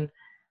question.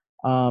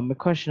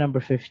 Question number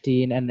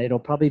 15, and it'll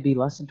probably be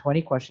less than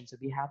 20 questions, so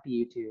be happy,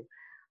 you two.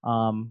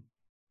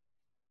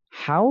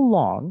 How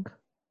long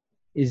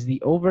is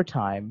the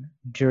overtime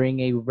during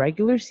a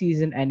regular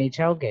season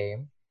NHL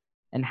game,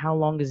 and how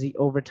long is the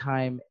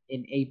overtime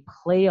in a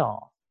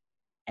playoff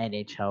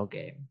NHL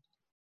game?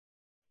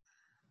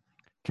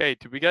 Okay,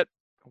 do we get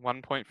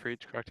 1 point for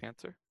each correct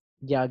answer?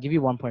 Yeah, I'll give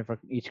you 1 point for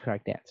each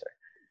correct answer.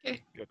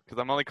 Okay. Good, because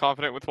I'm only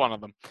confident with one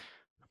of them.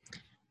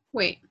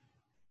 Wait.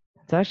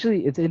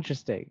 It's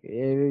interesting.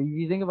 If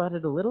you think about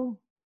it a little,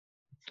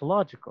 it's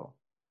logical.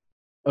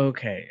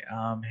 Okay,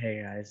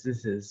 hey guys,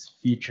 this is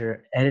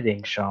future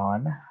editing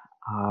Sean.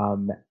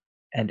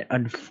 And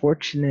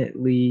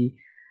unfortunately,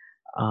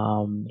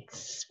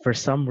 for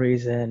some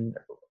reason,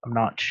 I'm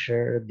not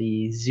sure,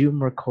 the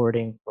Zoom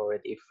recording for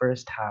the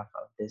first half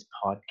of this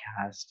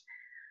podcast,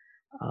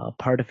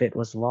 part of it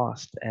was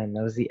lost, and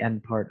that was the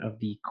end part of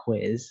the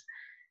quiz,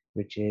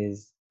 which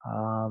is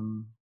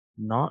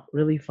not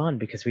really fun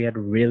because we had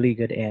really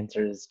good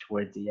answers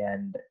towards the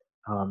end,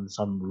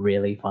 some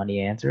really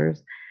funny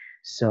answers.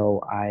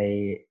 So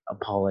I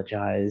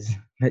apologize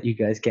that you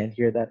guys can't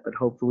hear that, but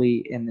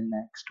hopefully in the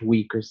next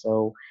week or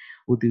so,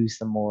 we'll do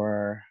some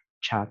more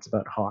chats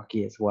about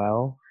hockey as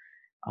well,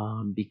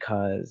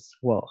 because,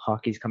 well,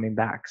 hockey's coming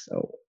back,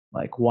 so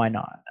like, why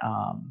not?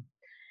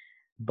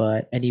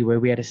 But anyway,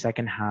 we had a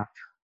second half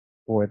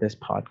for this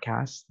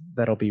podcast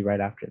that'll be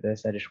right after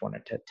this. I just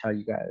wanted to tell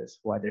you guys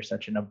why there's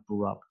such an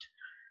abrupt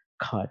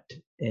cut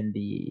in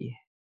the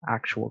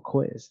actual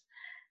quiz.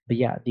 But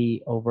yeah,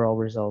 the overall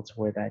results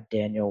were that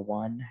Daniel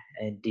won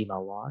and Dima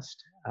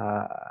lost.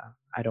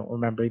 I don't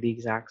remember the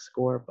exact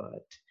score,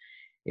 but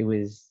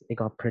it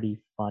got pretty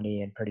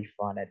funny and pretty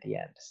fun at the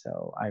end.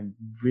 So I'm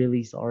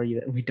really sorry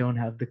that we don't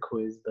have the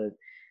quiz, but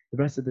the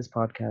rest of this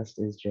podcast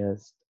is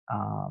just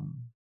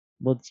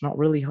well, it's not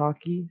really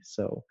hockey,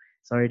 so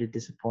sorry to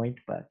disappoint,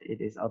 but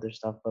it is other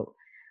stuff.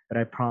 But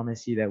I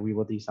promise you that we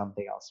will do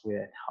something else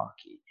with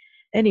hockey.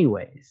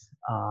 Anyways,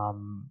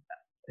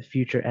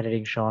 future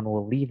editing Sean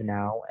will leave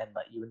now and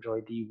let you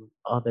enjoy the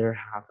other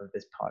half of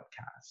this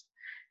podcast.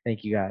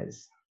 Thank you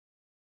guys.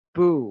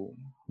 Boom.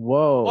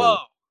 Whoa.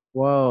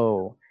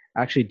 Whoa.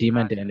 Actually,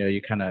 Dima and Daniel,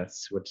 you kind of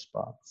switched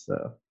spots,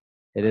 so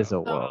it is a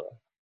whoa.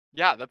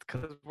 Yeah, that's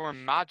because we're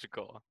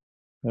magical.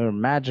 We're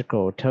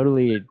magical.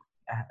 Totally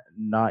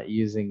not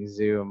using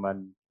Zoom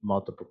on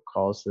multiple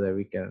calls so that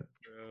we can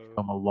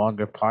film a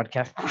longer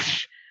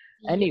podcast.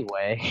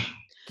 Anyway.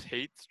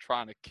 Kate's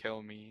trying to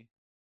kill me.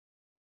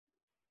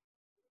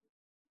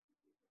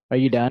 Are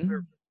you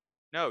done?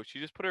 No, she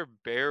just put her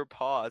bare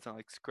paws and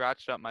like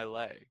scratched up my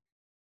leg.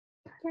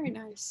 Very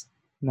nice.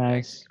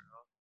 Nice.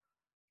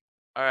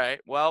 All right.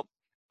 Well,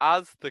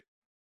 as the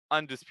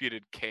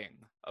undisputed king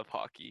of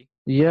hockey,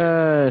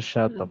 Yeah,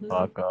 shut the Mhm.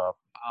 fuck up.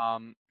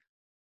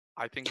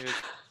 I think it is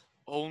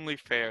only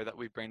fair that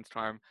we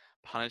brainstorm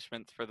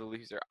punishments for the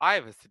loser. I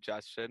have a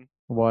suggestion: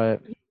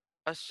 What?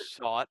 a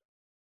shot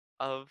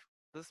of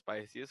the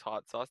spiciest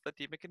hot sauce that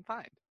Dima can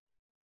find.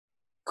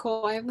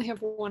 Cole, I only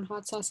have one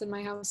hot sauce in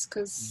my house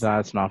because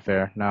That's not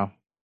fair. No.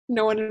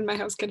 no one in my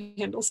house can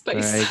handle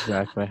spice.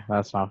 Exactly.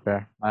 That's not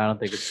fair. I don't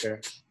think it's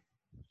fair.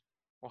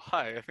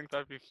 Why? I think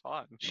that'd be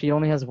fun. She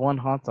only has one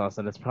hot sauce,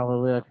 and it's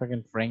probably like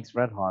freaking Frank's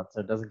Red Hot, so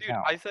it doesn't Dude,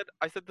 count. I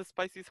said the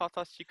spiciest hot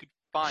sauce she could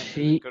find. and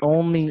then She go to the grocery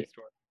only.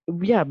 store.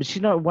 Yeah, but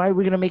she's not. Why are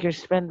we gonna make her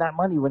spend that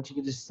money when she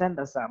can just send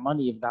us that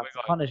money if my that's the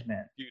God.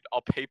 punishment? Dude,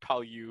 I'll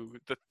PayPal you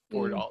the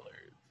 $4.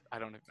 I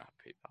don't even have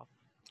PayPal.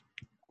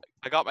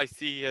 I got my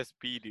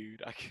CESB,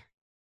 dude. I'm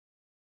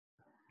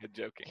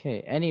joking.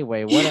 Okay.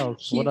 Anyway, what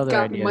else? He's What other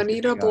got ideas?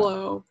 money do we to got?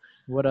 blow.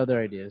 What other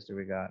ideas do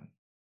we got?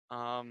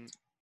 I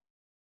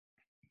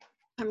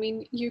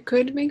mean, you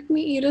could make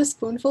me eat a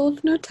spoonful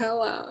of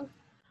Nutella.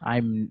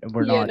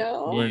 We're You not.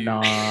 know? We're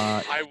not.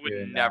 I would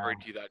doing never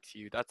that. do that to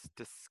you. That's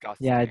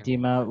disgusting. Yeah,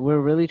 Dima, we're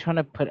really trying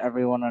to put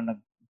everyone on a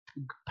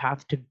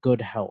path to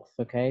good health.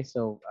 Okay,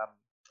 so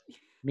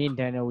me and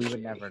Daniel, we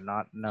would never.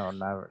 Never.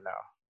 No.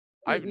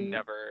 I've Mm-mm.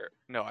 never.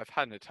 No, I've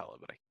had Nutella,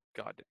 but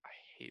God, I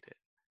hate it.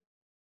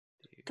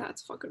 Dude.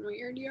 That's fucking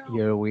weird, yo.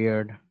 You're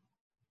weird.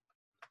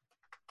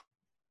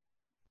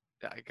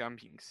 Like, I'm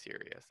being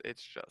serious.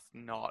 It's just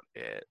not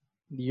it.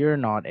 You're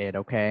not it.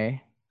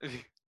 Okay.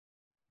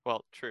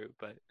 Well, true,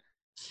 but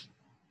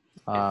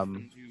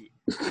Um. if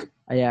you,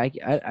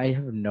 I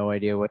have no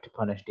idea what to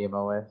punish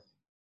Dima with.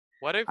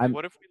 what if I'm-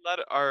 we let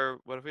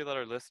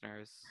our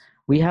listeners?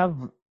 We have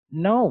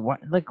no what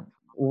like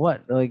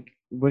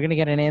we're gonna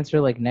get an answer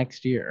like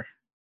next year.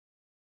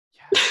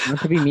 Yes. Not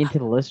to be mean to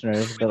the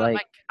listeners, We but let like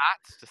my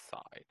cats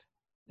decide.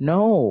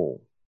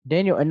 no,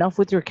 Daniel, enough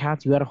with your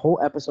cats. You had a whole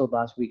episode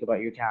last week about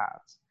your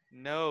cats.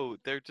 No,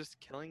 they're just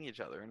killing each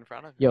other in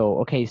front of me. Yo,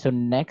 okay, so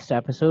next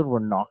episode we're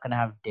not gonna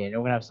have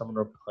Daniel. We're gonna have someone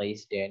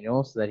replace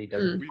Daniel so that he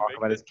doesn't We talk make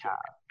about his this joke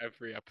cat.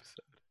 every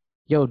episode.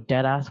 Yo,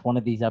 deadass, one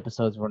of these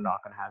episodes we're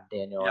not gonna have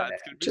Daniel Yeah, in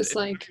it's it. gonna be Just it's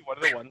gonna like- be one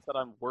of the ones that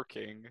I'm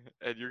working,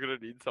 and you're gonna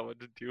need someone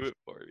to do it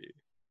for me.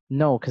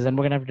 No, because then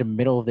we're gonna have the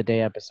middle of the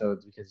day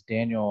episodes because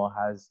Daniel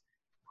has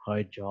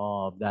a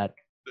job that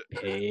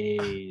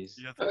pays.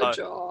 He has A a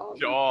job.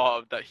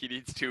 job that he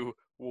needs to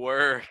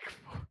work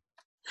for.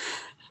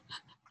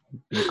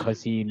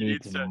 Because he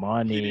needs needs to-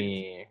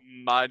 money.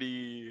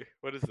 Money.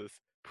 What is this?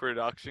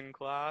 Production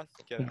class?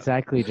 Get out of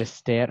Exactly. Just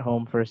stay at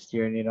home first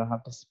year and you don't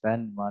have to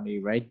spend money,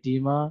 right,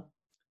 Dima?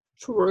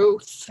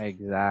 Truth.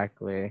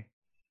 Exactly.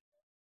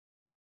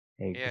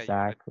 you could-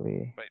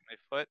 Exactly. Bite my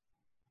foot?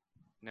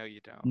 No,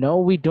 you don't. No,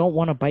 we don't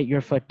want to bite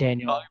your foot,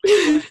 Daniel.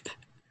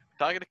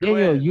 Not gonna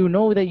Daniel, quit. you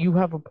know that you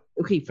have a.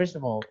 Okay, first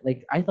of all,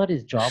 like I thought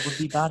his job would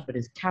be bad, but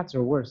his cats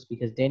are worse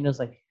because Daniel's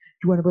like, "Do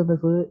you want to bite my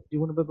foot? Do you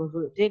want to bite my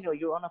foot?" Daniel,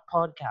 you're on a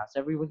podcast.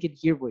 Everyone can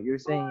hear what you're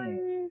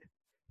saying.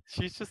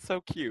 She's just so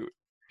cute.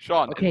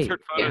 Sean, Okay,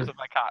 insert photos yeah. of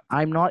my cat.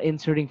 I'm not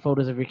inserting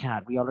photos of your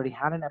cat. We already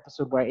had an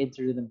episode where I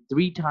inserted them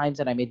 3 times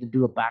and I made them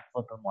do a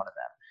backflip on one of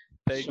them.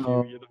 Thank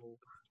so, you. You're the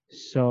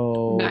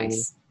So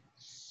Nice.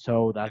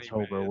 So that's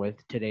Anyway. over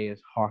with. Today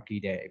is hockey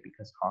day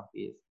because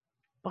hockey is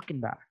fucking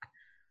back.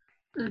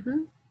 Mm-hmm.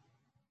 And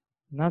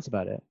that's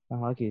about it. The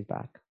hockey is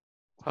back.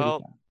 It's pretty Well,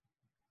 fun.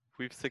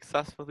 we've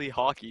successfully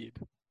hockeyed.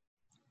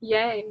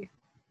 Yay.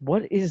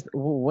 What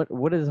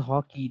does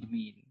hockey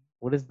mean?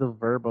 What does the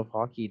verb of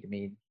hockey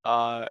mean?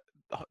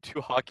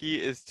 To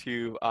hockey is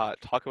to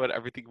talk about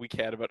everything we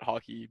can about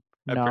hockey.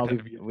 and No, pretend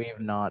to be we've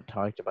not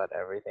talked about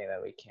everything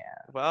that we can.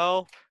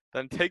 Well,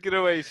 then take it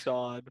away,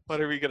 Sean. What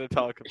are we gonna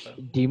talk about?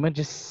 Dima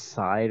just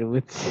sighed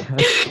with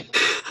such.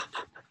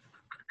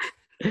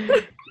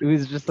 It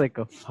was just like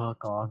a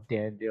fuck off,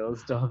 Daniel.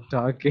 Stop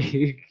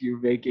talking. You're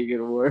making it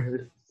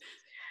worse.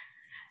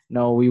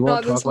 No, we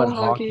won't this talk about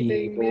whole hockey hockey,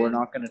 thing, but we're man.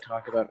 not going to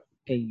talk about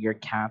your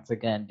cats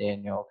again,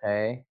 Daniel.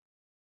 Okay?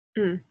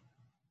 Mm.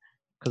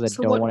 Because I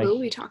So don't what want will to.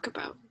 we talk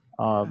about?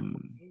 What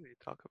do we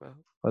talk about?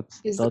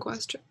 Is the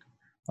question.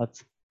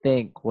 Let's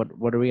think. What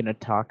are we going to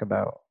talk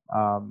about?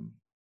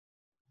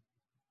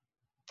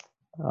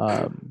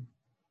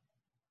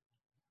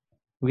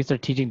 We can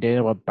start teaching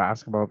Daniel about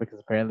basketball because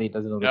apparently he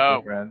doesn't know the No.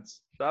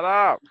 difference. Shut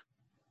up.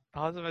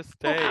 That was a Oh,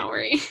 mistake.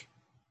 Lowry.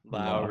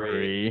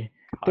 Lowry.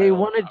 They Kyle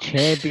won a Lowry.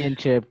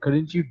 championship.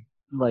 Couldn't you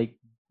like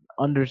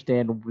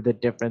understand the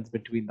difference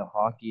between the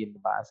hockey and the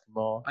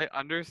basketball? I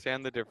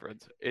understand the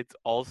difference. It's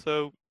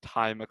also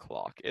time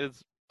o'clock. It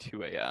is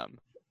 2 a.m.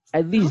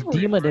 At least No.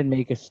 Dima didn't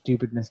make a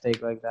stupid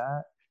mistake like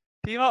that.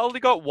 Dima only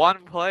got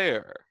one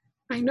player.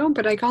 I know,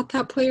 but I got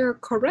that player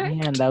correct.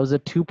 Man, that was a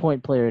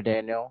 2-point player,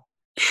 Daniel.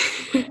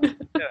 Get out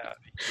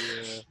of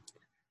here.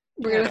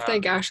 We're gonna Yeah.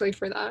 thank Ashley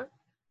for that.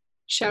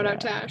 Shout out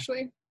to Yeah.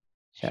 Ashley.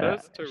 Shout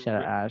out to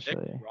shout out Nick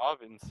Ashley.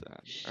 Robinson.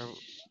 Or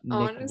Nick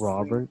Honestly.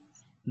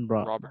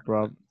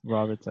 Robertson.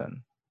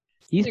 Robertson.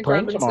 He's Nick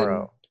playing Robinson.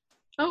 tomorrow.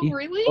 Oh, He's-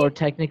 really? Or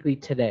technically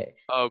today.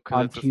 Oh,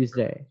 On because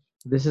Tuesday.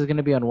 This is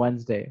gonna be on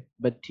Wednesday,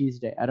 but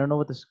Tuesday. I don't know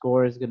what the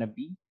score is gonna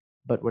be,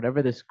 but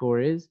whatever the score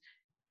is,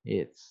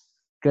 it's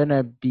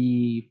gonna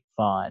be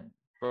fun.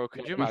 Bro,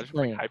 could you Who's imagine if we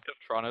playing? hyped up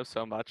Toronto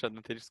so much and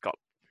then they just got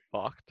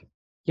fucked?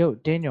 Yo,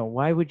 Daniel,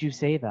 why would you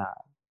say that?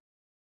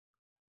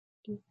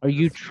 Are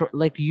you Just-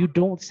 like you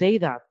don't say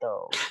that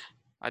though?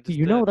 I just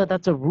You know did. that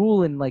that's a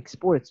rule in like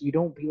sports. You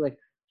don't be like,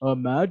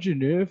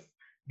 imagine if,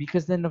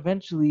 because then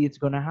eventually it's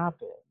gonna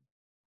happen.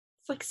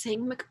 It's like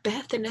saying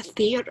Macbeth in a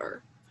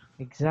theater.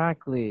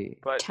 Exactly.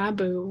 But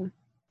Taboo.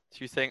 so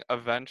you're saying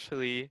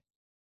eventually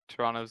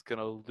Toronto's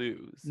gonna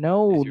lose?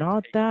 No, Is your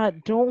not take-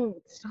 that. Don't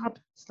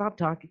stop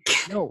talking.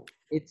 No,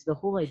 it's the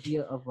whole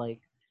idea of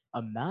like,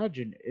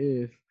 imagine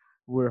if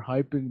we're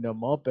hyping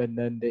them up and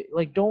then they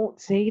like don't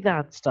say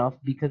that stuff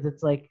because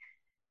it's like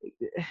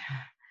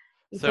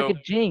it's So like a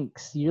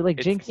jinx. You're like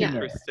it's jinxing it.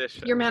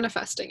 superstition. You're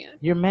manifesting it.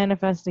 You're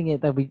manifesting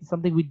it that we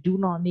something we do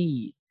not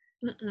need.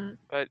 Mm-mm.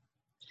 But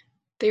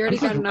They already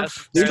This got is-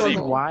 enough This is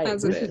struggle why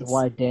as this it is is.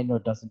 why Daniel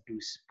doesn't do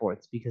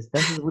sports because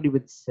this is what he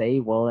would say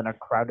while in a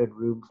crowded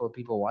room full of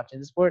people watching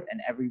the sport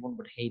and everyone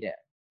would hate it.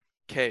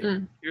 okay,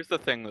 Mm. here's the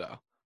thing though.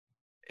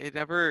 It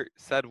never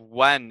said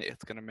when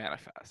it's gonna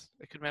manifest.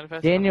 It could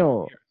manifest in 100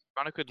 Daniel, years.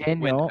 Toronto could win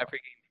Daniel. every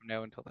game from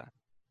now until then.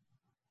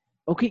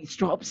 Okay,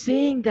 stop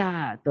saying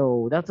that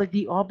though. That's like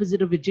the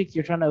opposite of a jinx.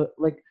 You're trying to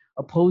like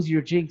oppose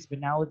your jinx, but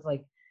now it's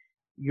like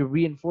you're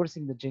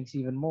reinforcing the jinx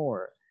even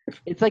more.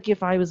 It's like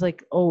if I was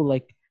like, oh,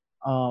 like,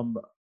 I'm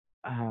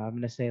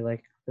gonna say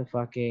like the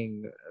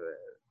fucking.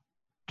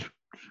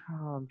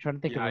 I'm trying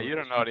to think Yeah, of you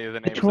don't know any of the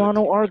the names of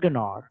Toronto the teams.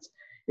 Argonauts.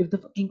 If the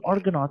fucking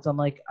Argonauts, I'm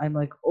like,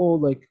 oh,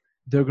 like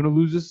they're gonna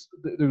lose this.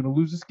 They're gonna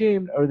lose this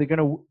game, or they're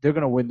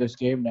gonna win this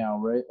game now,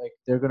 right? Like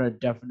they're gonna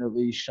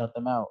definitely shut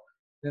them out.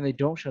 Then they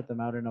don't shut them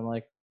out, and I'm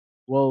like,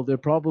 well, they're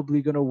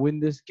probably gonna win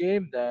this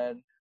game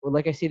then. Or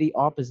like I say the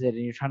opposite,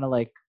 and you're trying to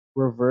like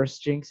reverse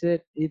jinx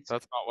it. It's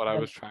That's not what I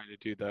and was trying to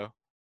do though.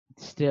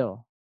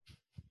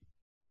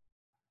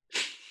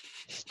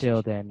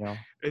 still, Daniel.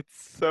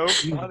 It's so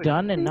You've funny.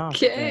 done enough,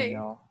 Okay.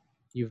 Daniel.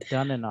 You've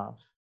done enough.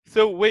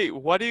 So wait,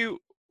 what do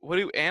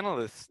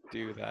analysts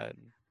do then?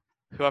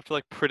 Who have to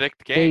like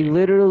predict They games?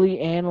 literally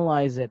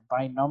analyze it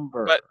by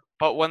number.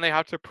 But when they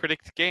have to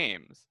predict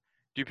games,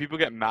 do people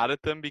get mad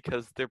at them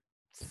because they're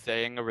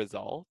saying a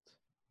result?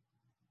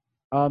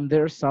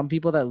 There are some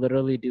people that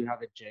literally do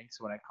have a jinx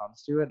when it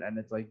comes to it, and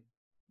it's like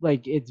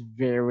it's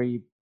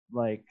very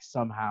like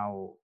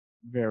somehow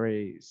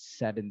very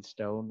set in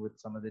stone with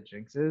some of the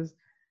jinxes.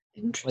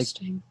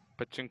 Interesting.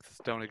 But jinxes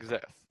don't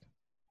exist.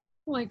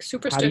 Like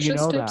How do you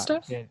superstitious know type that?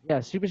 stuff? Yeah,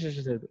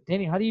 superstitious.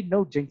 Danny, how do you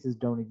know jinxes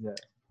don't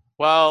exist?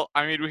 Well,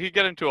 I mean, we could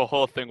get into a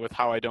whole thing with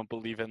how I don't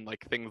believe in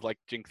like things like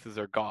jinxes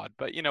or God,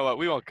 but you know what?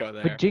 We won't go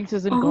there. But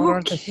jinxes and God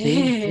aren't the same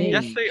Okay. thing.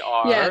 Yes, they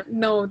are. Yeah,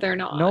 no, they're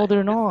not. No, they're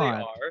Yes, not. they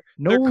are.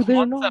 No,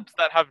 they're not. concepts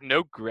that have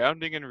no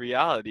grounding in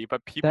reality,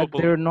 but people That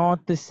believe. they're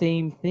not the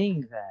same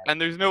thing then. And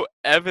there's no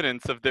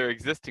evidence of their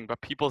existing,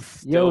 but people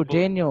still Yo,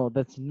 believe Daniel,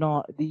 that's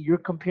not. You're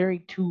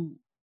comparing two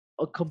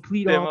a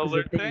complete similar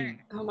opposite thing.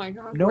 thing. Oh my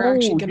god, No, we're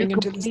actually you're getting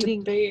into this completing-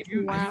 debate.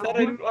 you- I Wow. said I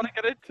didn't want to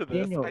get into this.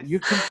 Daniel, I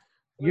you're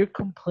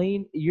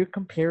you're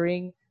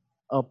comparing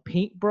a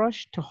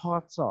paintbrush to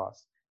hot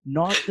sauce.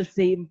 Not the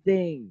same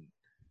thing.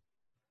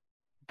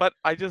 But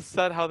I just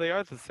said how they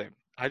are the same.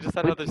 I just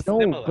said how they're But no,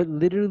 similar. but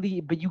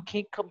literally, but you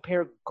can't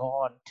compare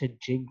God to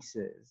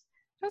jinxes.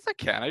 Yes, I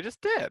can. I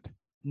just did.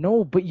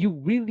 No, but you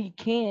really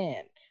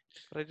can't.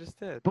 But I just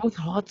did. Both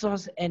hot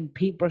sauce and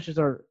paintbrushes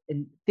are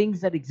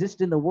things that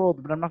exist in the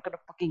world, but I'm not gonna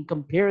fucking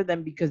compare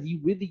them because you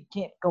really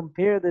can't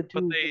compare the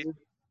two. they-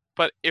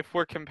 But if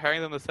we're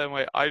comparing them the same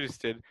way I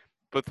just did,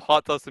 both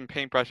hot sauce and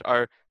paintbrush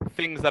are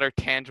things that are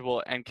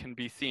tangible and can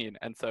be seen,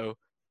 and so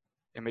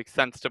it makes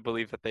sense to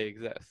believe that they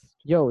exist.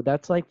 Yo,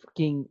 that's like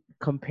fucking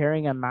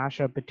comparing a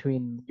mashup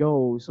between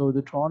so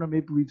the Toronto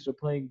Maple Leafs are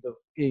playing the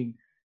fucking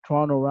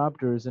Toronto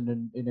Raptors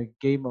in a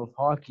game of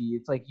hockey.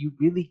 It's like you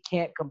really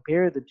can't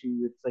compare the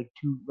two. It's like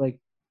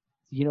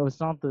it's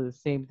not the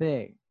same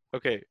thing.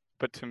 Okay,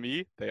 but to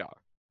me, they are.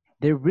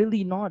 They're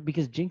really not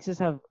because jinxes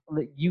have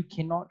like you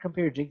cannot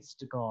compare jinxes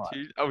to God.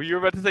 Oh, you were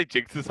about to say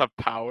jinxes have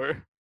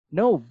power?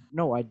 No,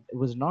 I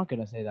was not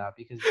gonna say that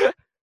because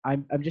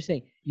I'm just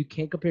saying you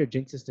can't compare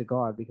jinxes to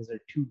God because they're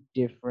two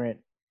different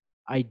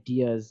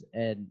ideas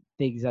and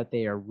things that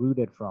they are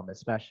rooted from,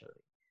 especially.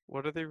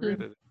 What are they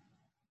rooted in?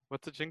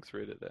 What's a jinx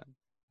rooted in?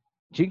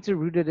 Jinx are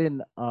rooted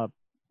in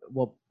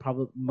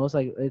probably most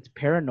like it's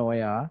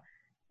paranoia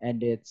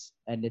and it's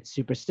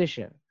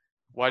superstition.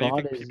 Why do you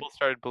God think is- people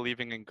started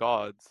believing in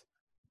gods?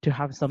 To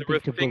have something were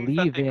to things that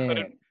believe they in.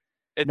 couldn't-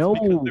 It's No,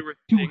 because there were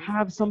to things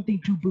have something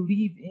to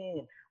believe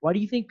in. Why do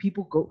you think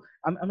people go?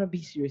 I'm gonna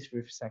be serious for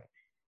a second.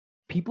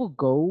 People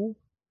go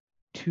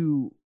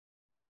to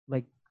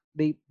like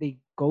they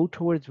go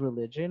towards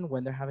religion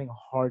when they're having a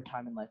hard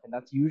time in life, and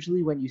that's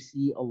usually when you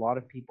see a lot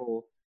of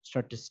people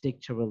start to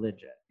stick to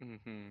religion,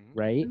 Mhm.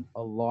 right?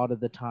 A lot of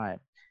the time.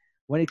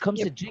 When it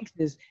comes to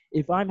jinxes,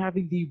 if I'm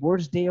having the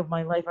worst day of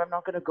my life, I'm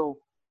not gonna go,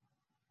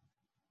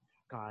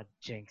 God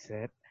jinx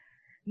it.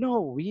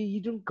 No, you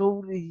don't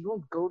go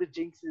to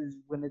Jinx's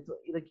when it's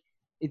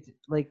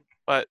like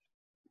But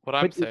what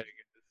I'm but saying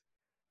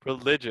is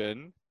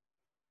religion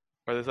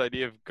or this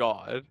idea of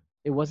God,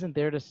 it wasn't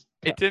there to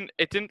it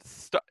didn't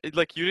start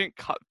like you didn't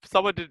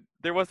someone did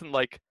there wasn't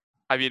like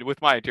I mean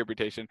with my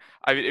interpretation,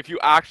 I mean if you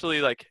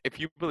actually like if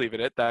you believe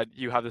in it that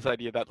you have this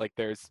idea that like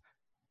there's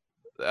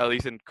at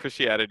least in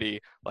Christianity,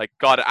 like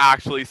God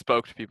actually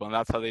spoke to people and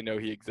that's how they know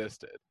he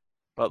existed.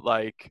 But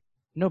like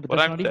No, but what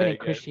that's I'm not even in saying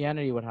is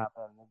Christianity what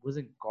happened. It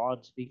wasn't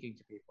God speaking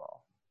to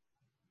people.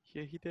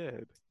 yeah, he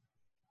did.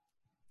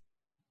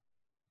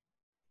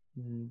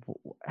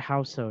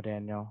 How so,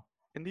 Daniel?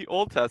 In the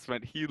Old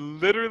Testament, he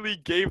literally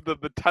gave them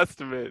the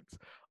Testament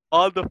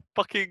on the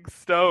fucking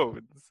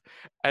stones.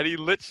 And he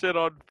lit shit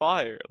on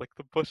fire, like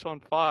the bush on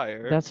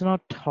fire. That's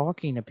not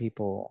talking to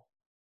people.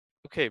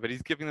 Okay, but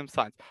he's giving them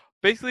signs.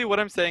 Basically, what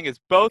I'm saying is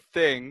both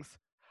things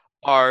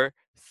are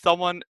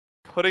someone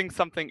putting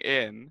something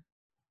in,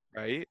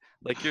 right?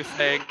 Like you're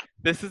saying,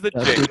 this is a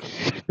That's jinx.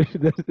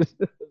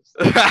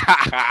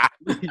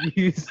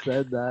 You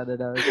said that,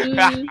 and I was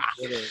Mm,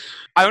 kidding.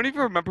 I don't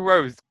even remember where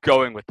I was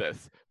going with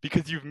this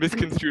because you've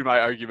misconstrued my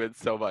argument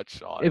so much,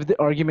 Sean. If the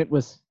argument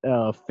was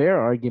a fair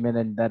argument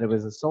and that it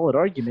was a solid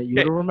argument, you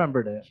would Okay, have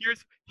remembered it.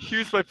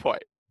 here's my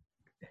point.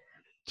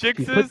 You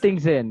Jinxes put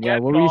things in. Yeah,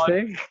 and what were you God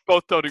saying?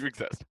 both don't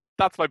exist.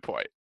 That's my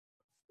point.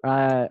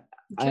 I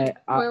okay.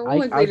 Well,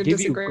 we'll agree I'll to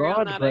give you disagree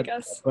on God, that, I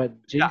guess. but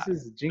Yeah.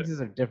 jinxes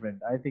are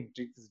different. I think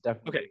jinxes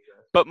definitely Okay,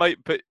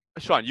 exist. but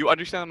Sean, you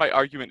understand that my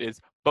argument is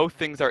both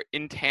things are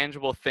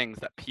intangible things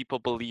that people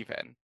believe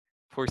in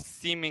for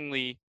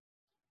seemingly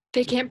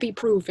They can't be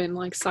proven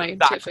like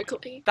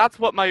scientifically. That's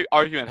what my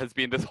argument has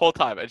been this whole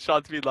time. And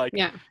Sean's been like,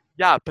 Yeah.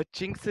 yeah, but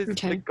jinxes the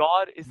Okay.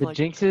 God is The like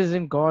jinxes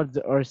and gods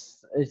are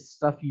is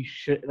stuff you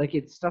should like.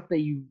 It's stuff that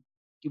you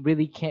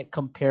really can't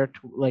compare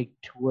to like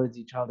towards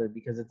each other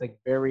because it's like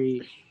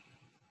very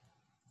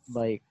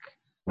like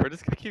we're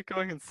just gonna keep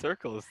going in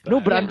circles then. no.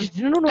 But I'm Yeah. just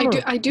no.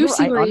 I do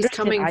see where he's understand.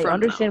 coming I from,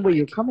 understand though, where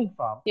you're like, coming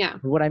from. yeah.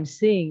 But what I'm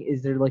saying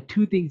is there are like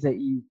two things that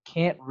you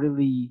can't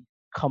really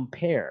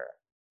compare.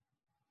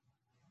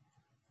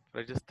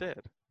 But I just did.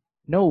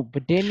 No,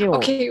 but Daniel.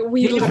 Okay,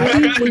 we Daniel, I literally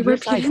understand we your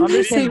side. repeating the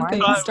Understand same my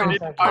thing. side. We need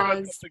Stop. to talk about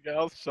Pause. something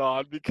else,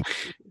 Sean,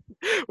 because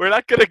we're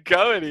not gonna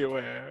go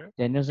anywhere.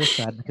 Daniel's just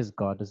sad because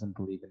God doesn't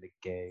believe in the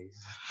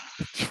gays.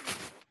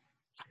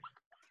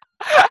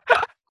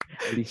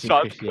 At least in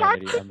Sean,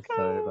 Christianity. I'm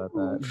sorry about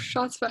that. Oof,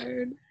 shots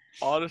fired.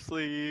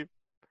 honestly,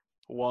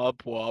 womp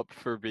womp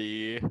for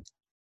me.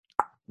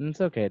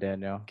 It's okay,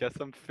 Daniel. Guess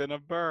I'm finna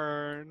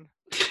burn.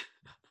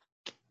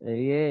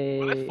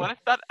 Yay. What if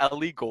that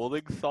Ellie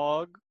Goulding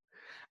song?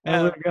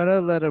 And we're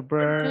gonna let it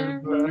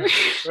burn.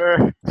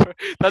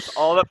 That's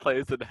all that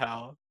plays in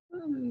hell.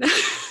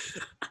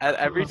 And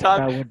every time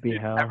That would be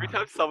hell. every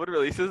time someone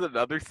releases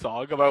another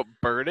song about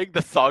burning,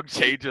 the song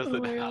changes Oh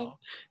in my God. hell.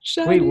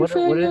 Shiny what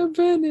fire is-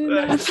 burning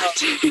No,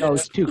 No,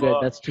 it's too good.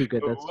 That's too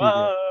good. That's too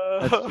good.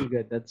 That's Whoa. too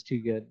good. That's too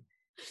good.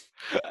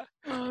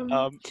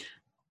 Um,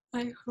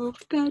 I hope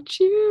that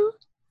you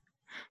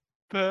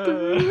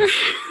burn. burn.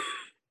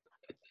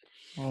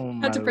 Oh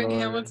my Had to bring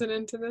lord. Hamilton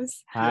into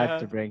this. Had Yeah.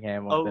 to bring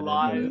Hamilton into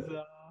it.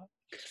 Eliza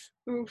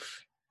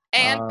Oof.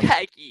 and Um,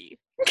 Peggy.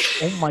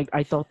 Oh my!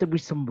 I thought there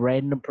was some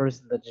random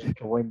person that just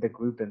joined the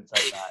group and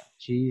said that.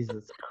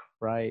 Jesus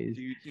Christ.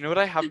 Dude, you know what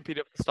I haven't been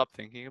able to stop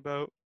thinking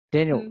about?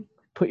 Daniel, Mm.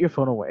 put your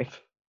phone away.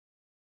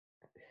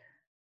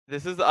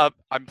 This is up.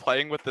 I'm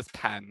playing with this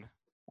pen.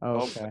 Oh, Oh,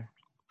 okay.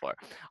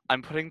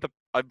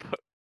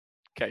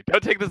 Okay,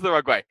 don't take this the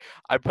wrong way.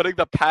 I'm putting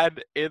the pen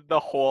in the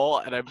hole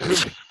and I'm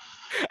moving.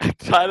 I'm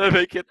trying to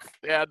make it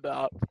stand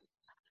up.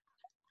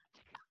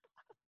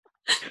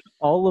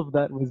 All of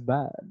that was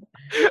bad.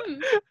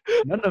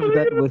 None of Putting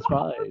that it in was the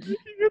hole and fine. making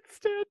it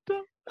stand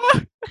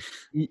up.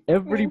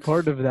 Every Oof.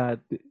 part of that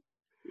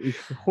is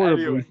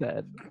horribly Anyway.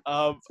 sad.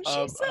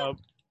 She said.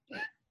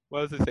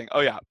 What was I saying?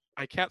 Oh yeah,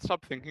 I can't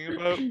stop thinking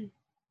about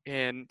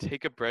in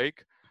Take a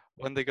Break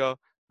when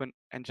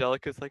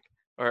Angelica's like,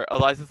 or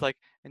Eliza's like,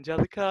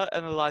 Angelica,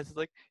 and Eliza's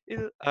like,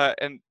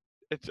 and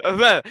it's,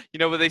 you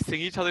know, when they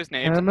sing each other's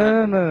names, and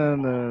then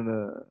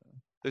No.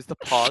 there's the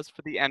pause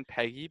for the end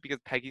Peggy because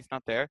Peggy's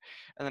not there,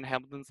 and then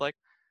Hamilton's like,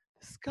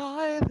 the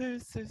Schuyler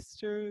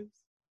sisters,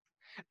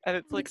 and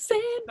it's like so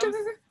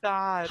Alexander.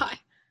 sad. Hi.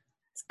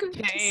 It's good to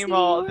see Came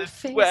all your this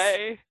face.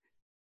 way.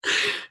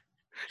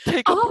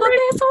 Take a All break.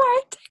 this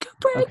way. Take a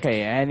break.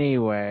 Okay,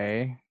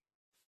 anyway.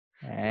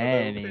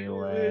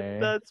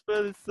 That's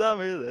for the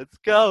summer. Let's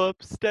go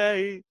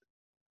upstate.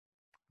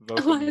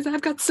 Vote for me. Eliza,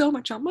 I've got so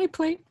much on my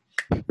plate.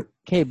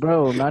 Okay,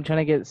 bro, I'm not trying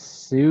to get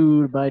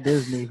sued by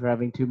Disney for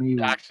having too many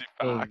Actually,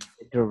 facts.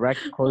 direct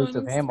quotes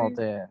of Honestly.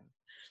 Hamilton.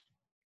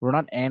 We're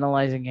not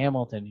analyzing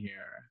Hamilton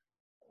here.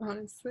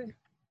 Honestly.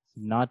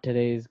 Not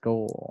today's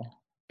goal.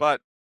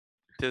 But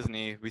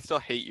Disney, we still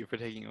hate you for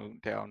taking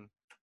down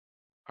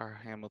our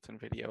Hamilton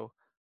video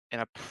in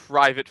a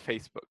private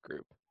Facebook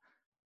group.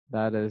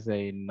 That is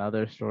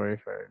another story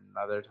for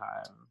another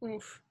time.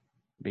 Oof.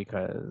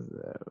 Because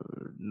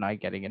not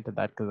getting into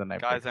that because then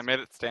Guys, I made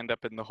it stand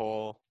up in the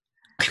hole.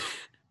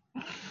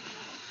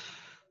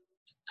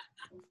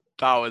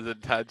 That was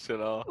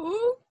intentional.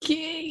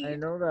 Okay. I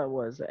know that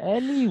was.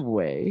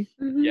 Anyway,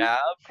 Mhm. Yeah,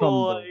 from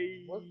boy.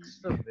 the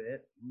looks of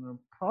it, we'll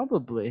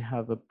probably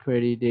have a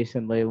pretty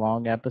decently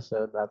long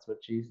episode. That's what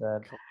she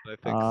said. I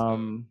think so.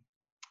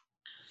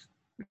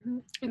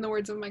 Mhm. In the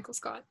words of Michael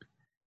Scott.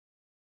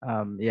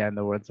 Yeah, in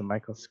the words of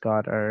Michael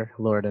Scott, our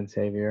Lord and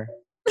Savior.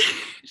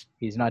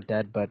 He's not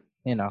dead, but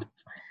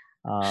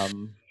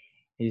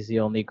he's the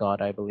only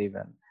God I believe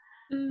in.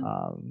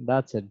 Mm.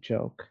 That's a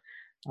joke.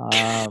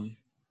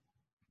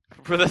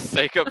 For the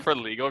sake of, for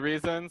legal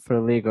reasons. For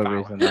legal Valid.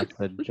 reason, that's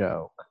a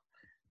joke.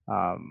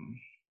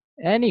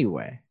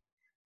 Anyway,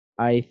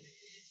 I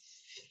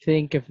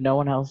think if no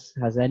one else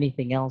has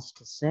anything else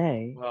to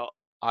say, Well,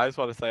 I just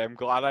want to say I'm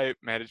glad I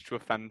managed to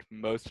offend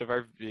most of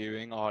our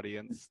viewing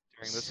audience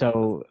during this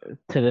so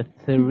to the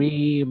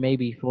 3,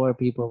 maybe 4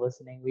 people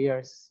listening, we are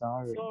episode.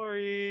 sorry.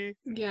 Sorry.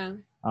 Yeah.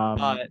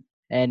 But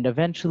And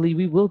eventually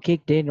we will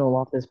kick Daniel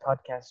off this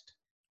podcast.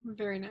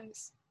 Very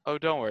nice. oh,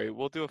 don't worry.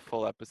 We'll do a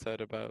full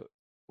episode about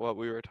what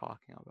we were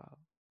talking about.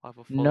 I'll have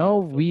a full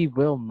No, episode. we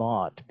will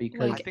not,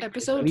 because Like think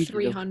episode we-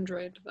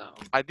 300 though.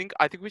 I think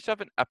we should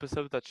have an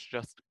episode that's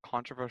just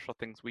controversial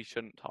things we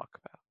shouldn't talk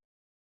about.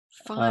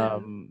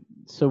 Fun.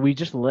 So we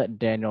just let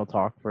Daniel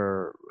talk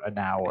for an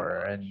hour,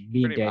 much, and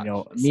me and pretty much.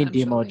 Daniel, me and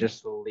Demo Essentially.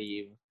 just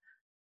leave.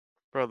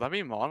 Bro, let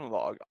me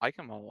monologue. I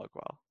can monologue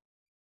well.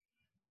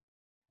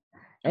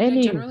 I mean,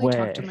 I generally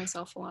talk to Anyway,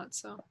 myself a lot,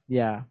 so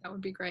yeah. that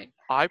would be great.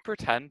 I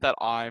pretend that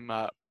I'm.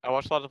 I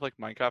watched a lot of like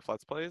Minecraft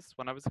Let's Plays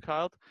when I was a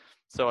child,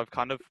 so I've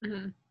kind of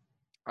Mhm.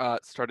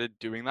 started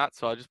doing that.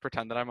 So I just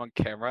pretend that I'm on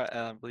camera and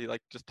I'm really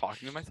like just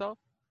talking to myself.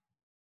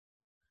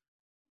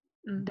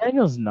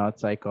 Daniel's not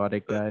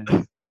psychotic, guys.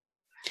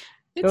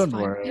 It's Don't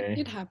fine. worry.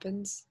 It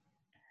happens.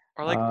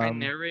 Or like I Um,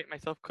 narrate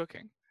myself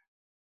cooking.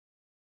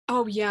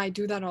 Oh yeah, I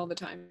do that all the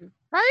time.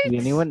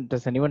 Right?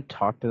 Does anyone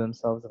talk to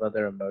themselves about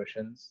their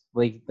emotions?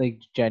 Like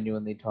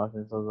genuinely talk to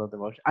themselves about their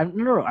emotions?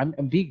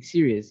 I'm being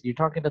serious. You're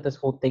talking about this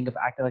whole thing of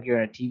acting like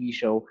you're in a TV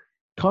show.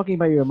 Talking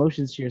about your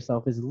emotions to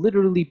yourself is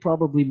literally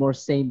probably more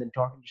sane than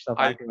talking to yourself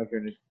acting like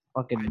you're in a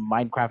fucking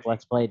Minecraft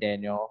Let's Play,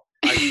 Daniel.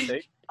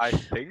 I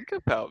think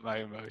about my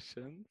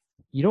emotions.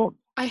 You don't.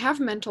 I have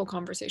mental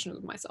conversations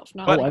with myself,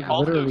 not But like I've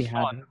also literally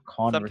fun. had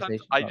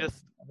conversations.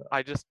 Sometimes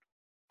I just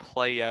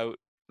play out,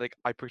 like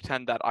I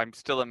pretend that I'm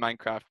still a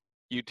Minecraft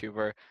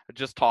YouTuber,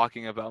 just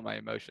talking about my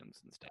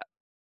emotions instead.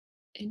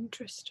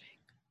 Interesting.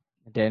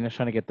 Daniel's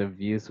trying to get the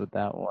views with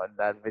that one.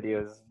 That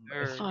video is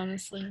Sure.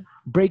 Honestly.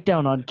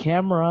 breakdown on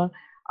camera.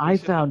 I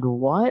should- found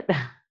what?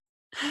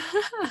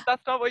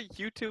 That's not what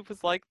YouTube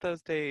was like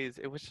those days.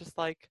 It was just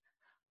like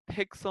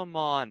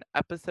Pixelmon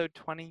episode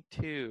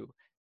 22.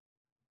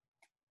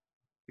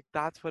 Like,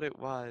 that's what it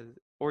was.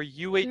 Or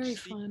Very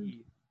fun.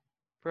 UHC.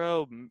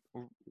 Bro,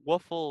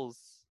 Woofles.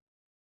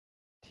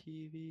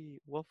 TV.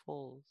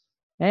 Woofles.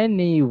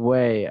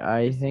 Anyway,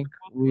 I Yes, think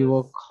what we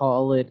will was-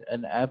 call it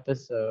an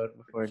episode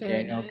before Very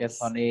Daniel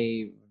gets nice. on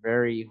a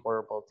very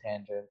horrible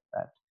tangent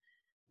that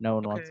no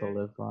one wants to Okay.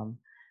 live on.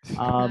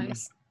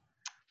 Nice.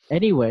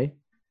 Anyway,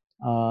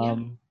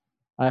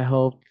 I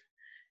hope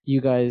you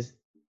guys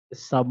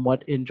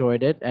somewhat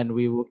enjoyed it, and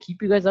we will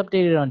keep you guys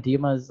updated on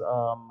Dima's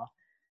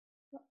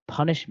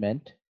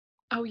punishment.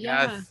 Oh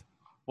yeah. Yes.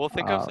 We'll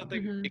think of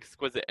something Mhm.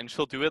 exquisite, and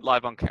she'll do it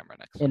live on camera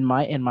next In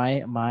time.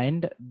 my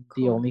mind, the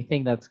Cool. only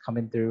thing that's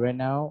coming through right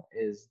now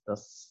is the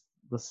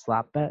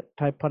slap bet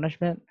type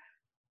punishment.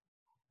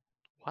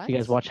 What? You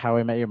guys watch How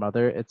I Met Your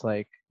Mother? It's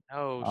like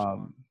No,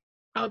 Sean.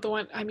 Oh, the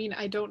one. I mean,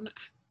 I don't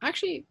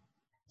actually.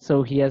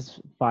 so he has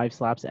 5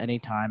 slaps any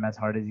time as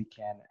hard as he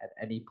can at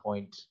any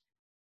point.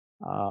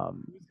 Who's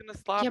gonna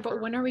slap Yeah, but her?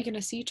 when are we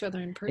gonna see each other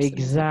in person? is the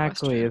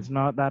Exactly. question. It's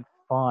not that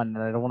fun,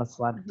 and I don't want to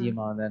slap Mhm.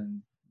 Dima and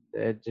then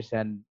it just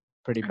end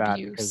pretty bad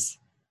because Abuse.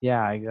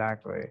 yeah,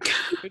 exactly.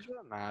 Could you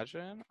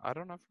imagine? I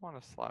don't know if I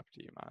want to slap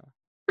Dima.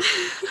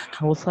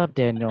 We'll slap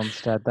Daniel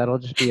instead. That'll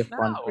just be a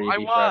fun No, freebie I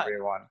for won.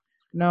 everyone.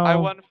 No, I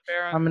won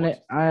fair and I'm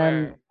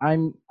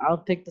gonna I'll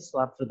take the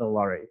slap for the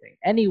lottery thing.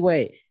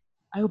 Anyway,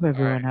 I hope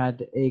everyone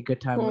had a good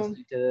time Cool.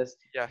 listening to this.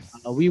 Yes.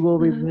 We will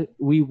Mhm.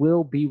 we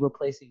will be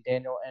replacing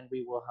Daniel, and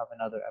we will have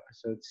another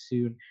episode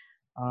soon.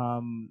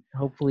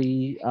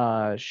 Hopefully,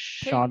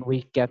 Sean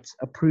Week gets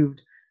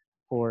approved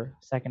for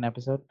second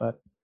episode. But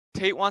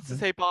Tate wants to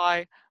say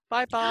bye.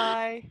 Bye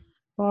bye.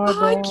 bye,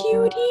 Hi, bye.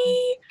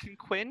 cutie. Can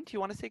Quinn, do you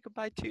want to say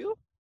goodbye too?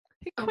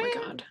 Hey, Oh Quinn. my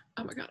god.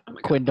 Oh my god. Oh my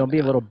god. Quinn, oh don't my be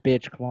a god. little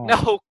bitch. Come on.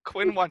 No,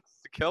 Quinn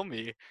wants to kill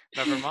me.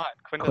 Never mind.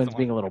 Quinn Quinn's doesn't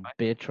being a want little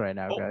to bitch right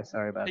now, Oh, guys.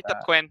 Sorry about pick that.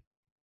 up Quinn.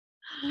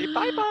 Say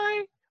bye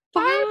bye.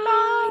 Bye. Bye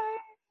bye.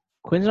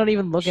 Quinn's not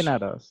even looking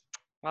at us.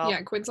 Well,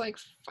 Yeah, Quinn's like,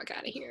 fuck out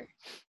of here.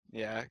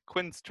 yeah,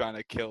 Quinn's trying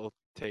to kill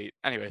Tate.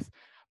 Anyways,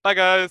 bye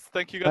guys.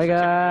 Thank you guys Bye, for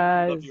tuning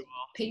in. Love guys. you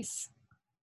all. Peace.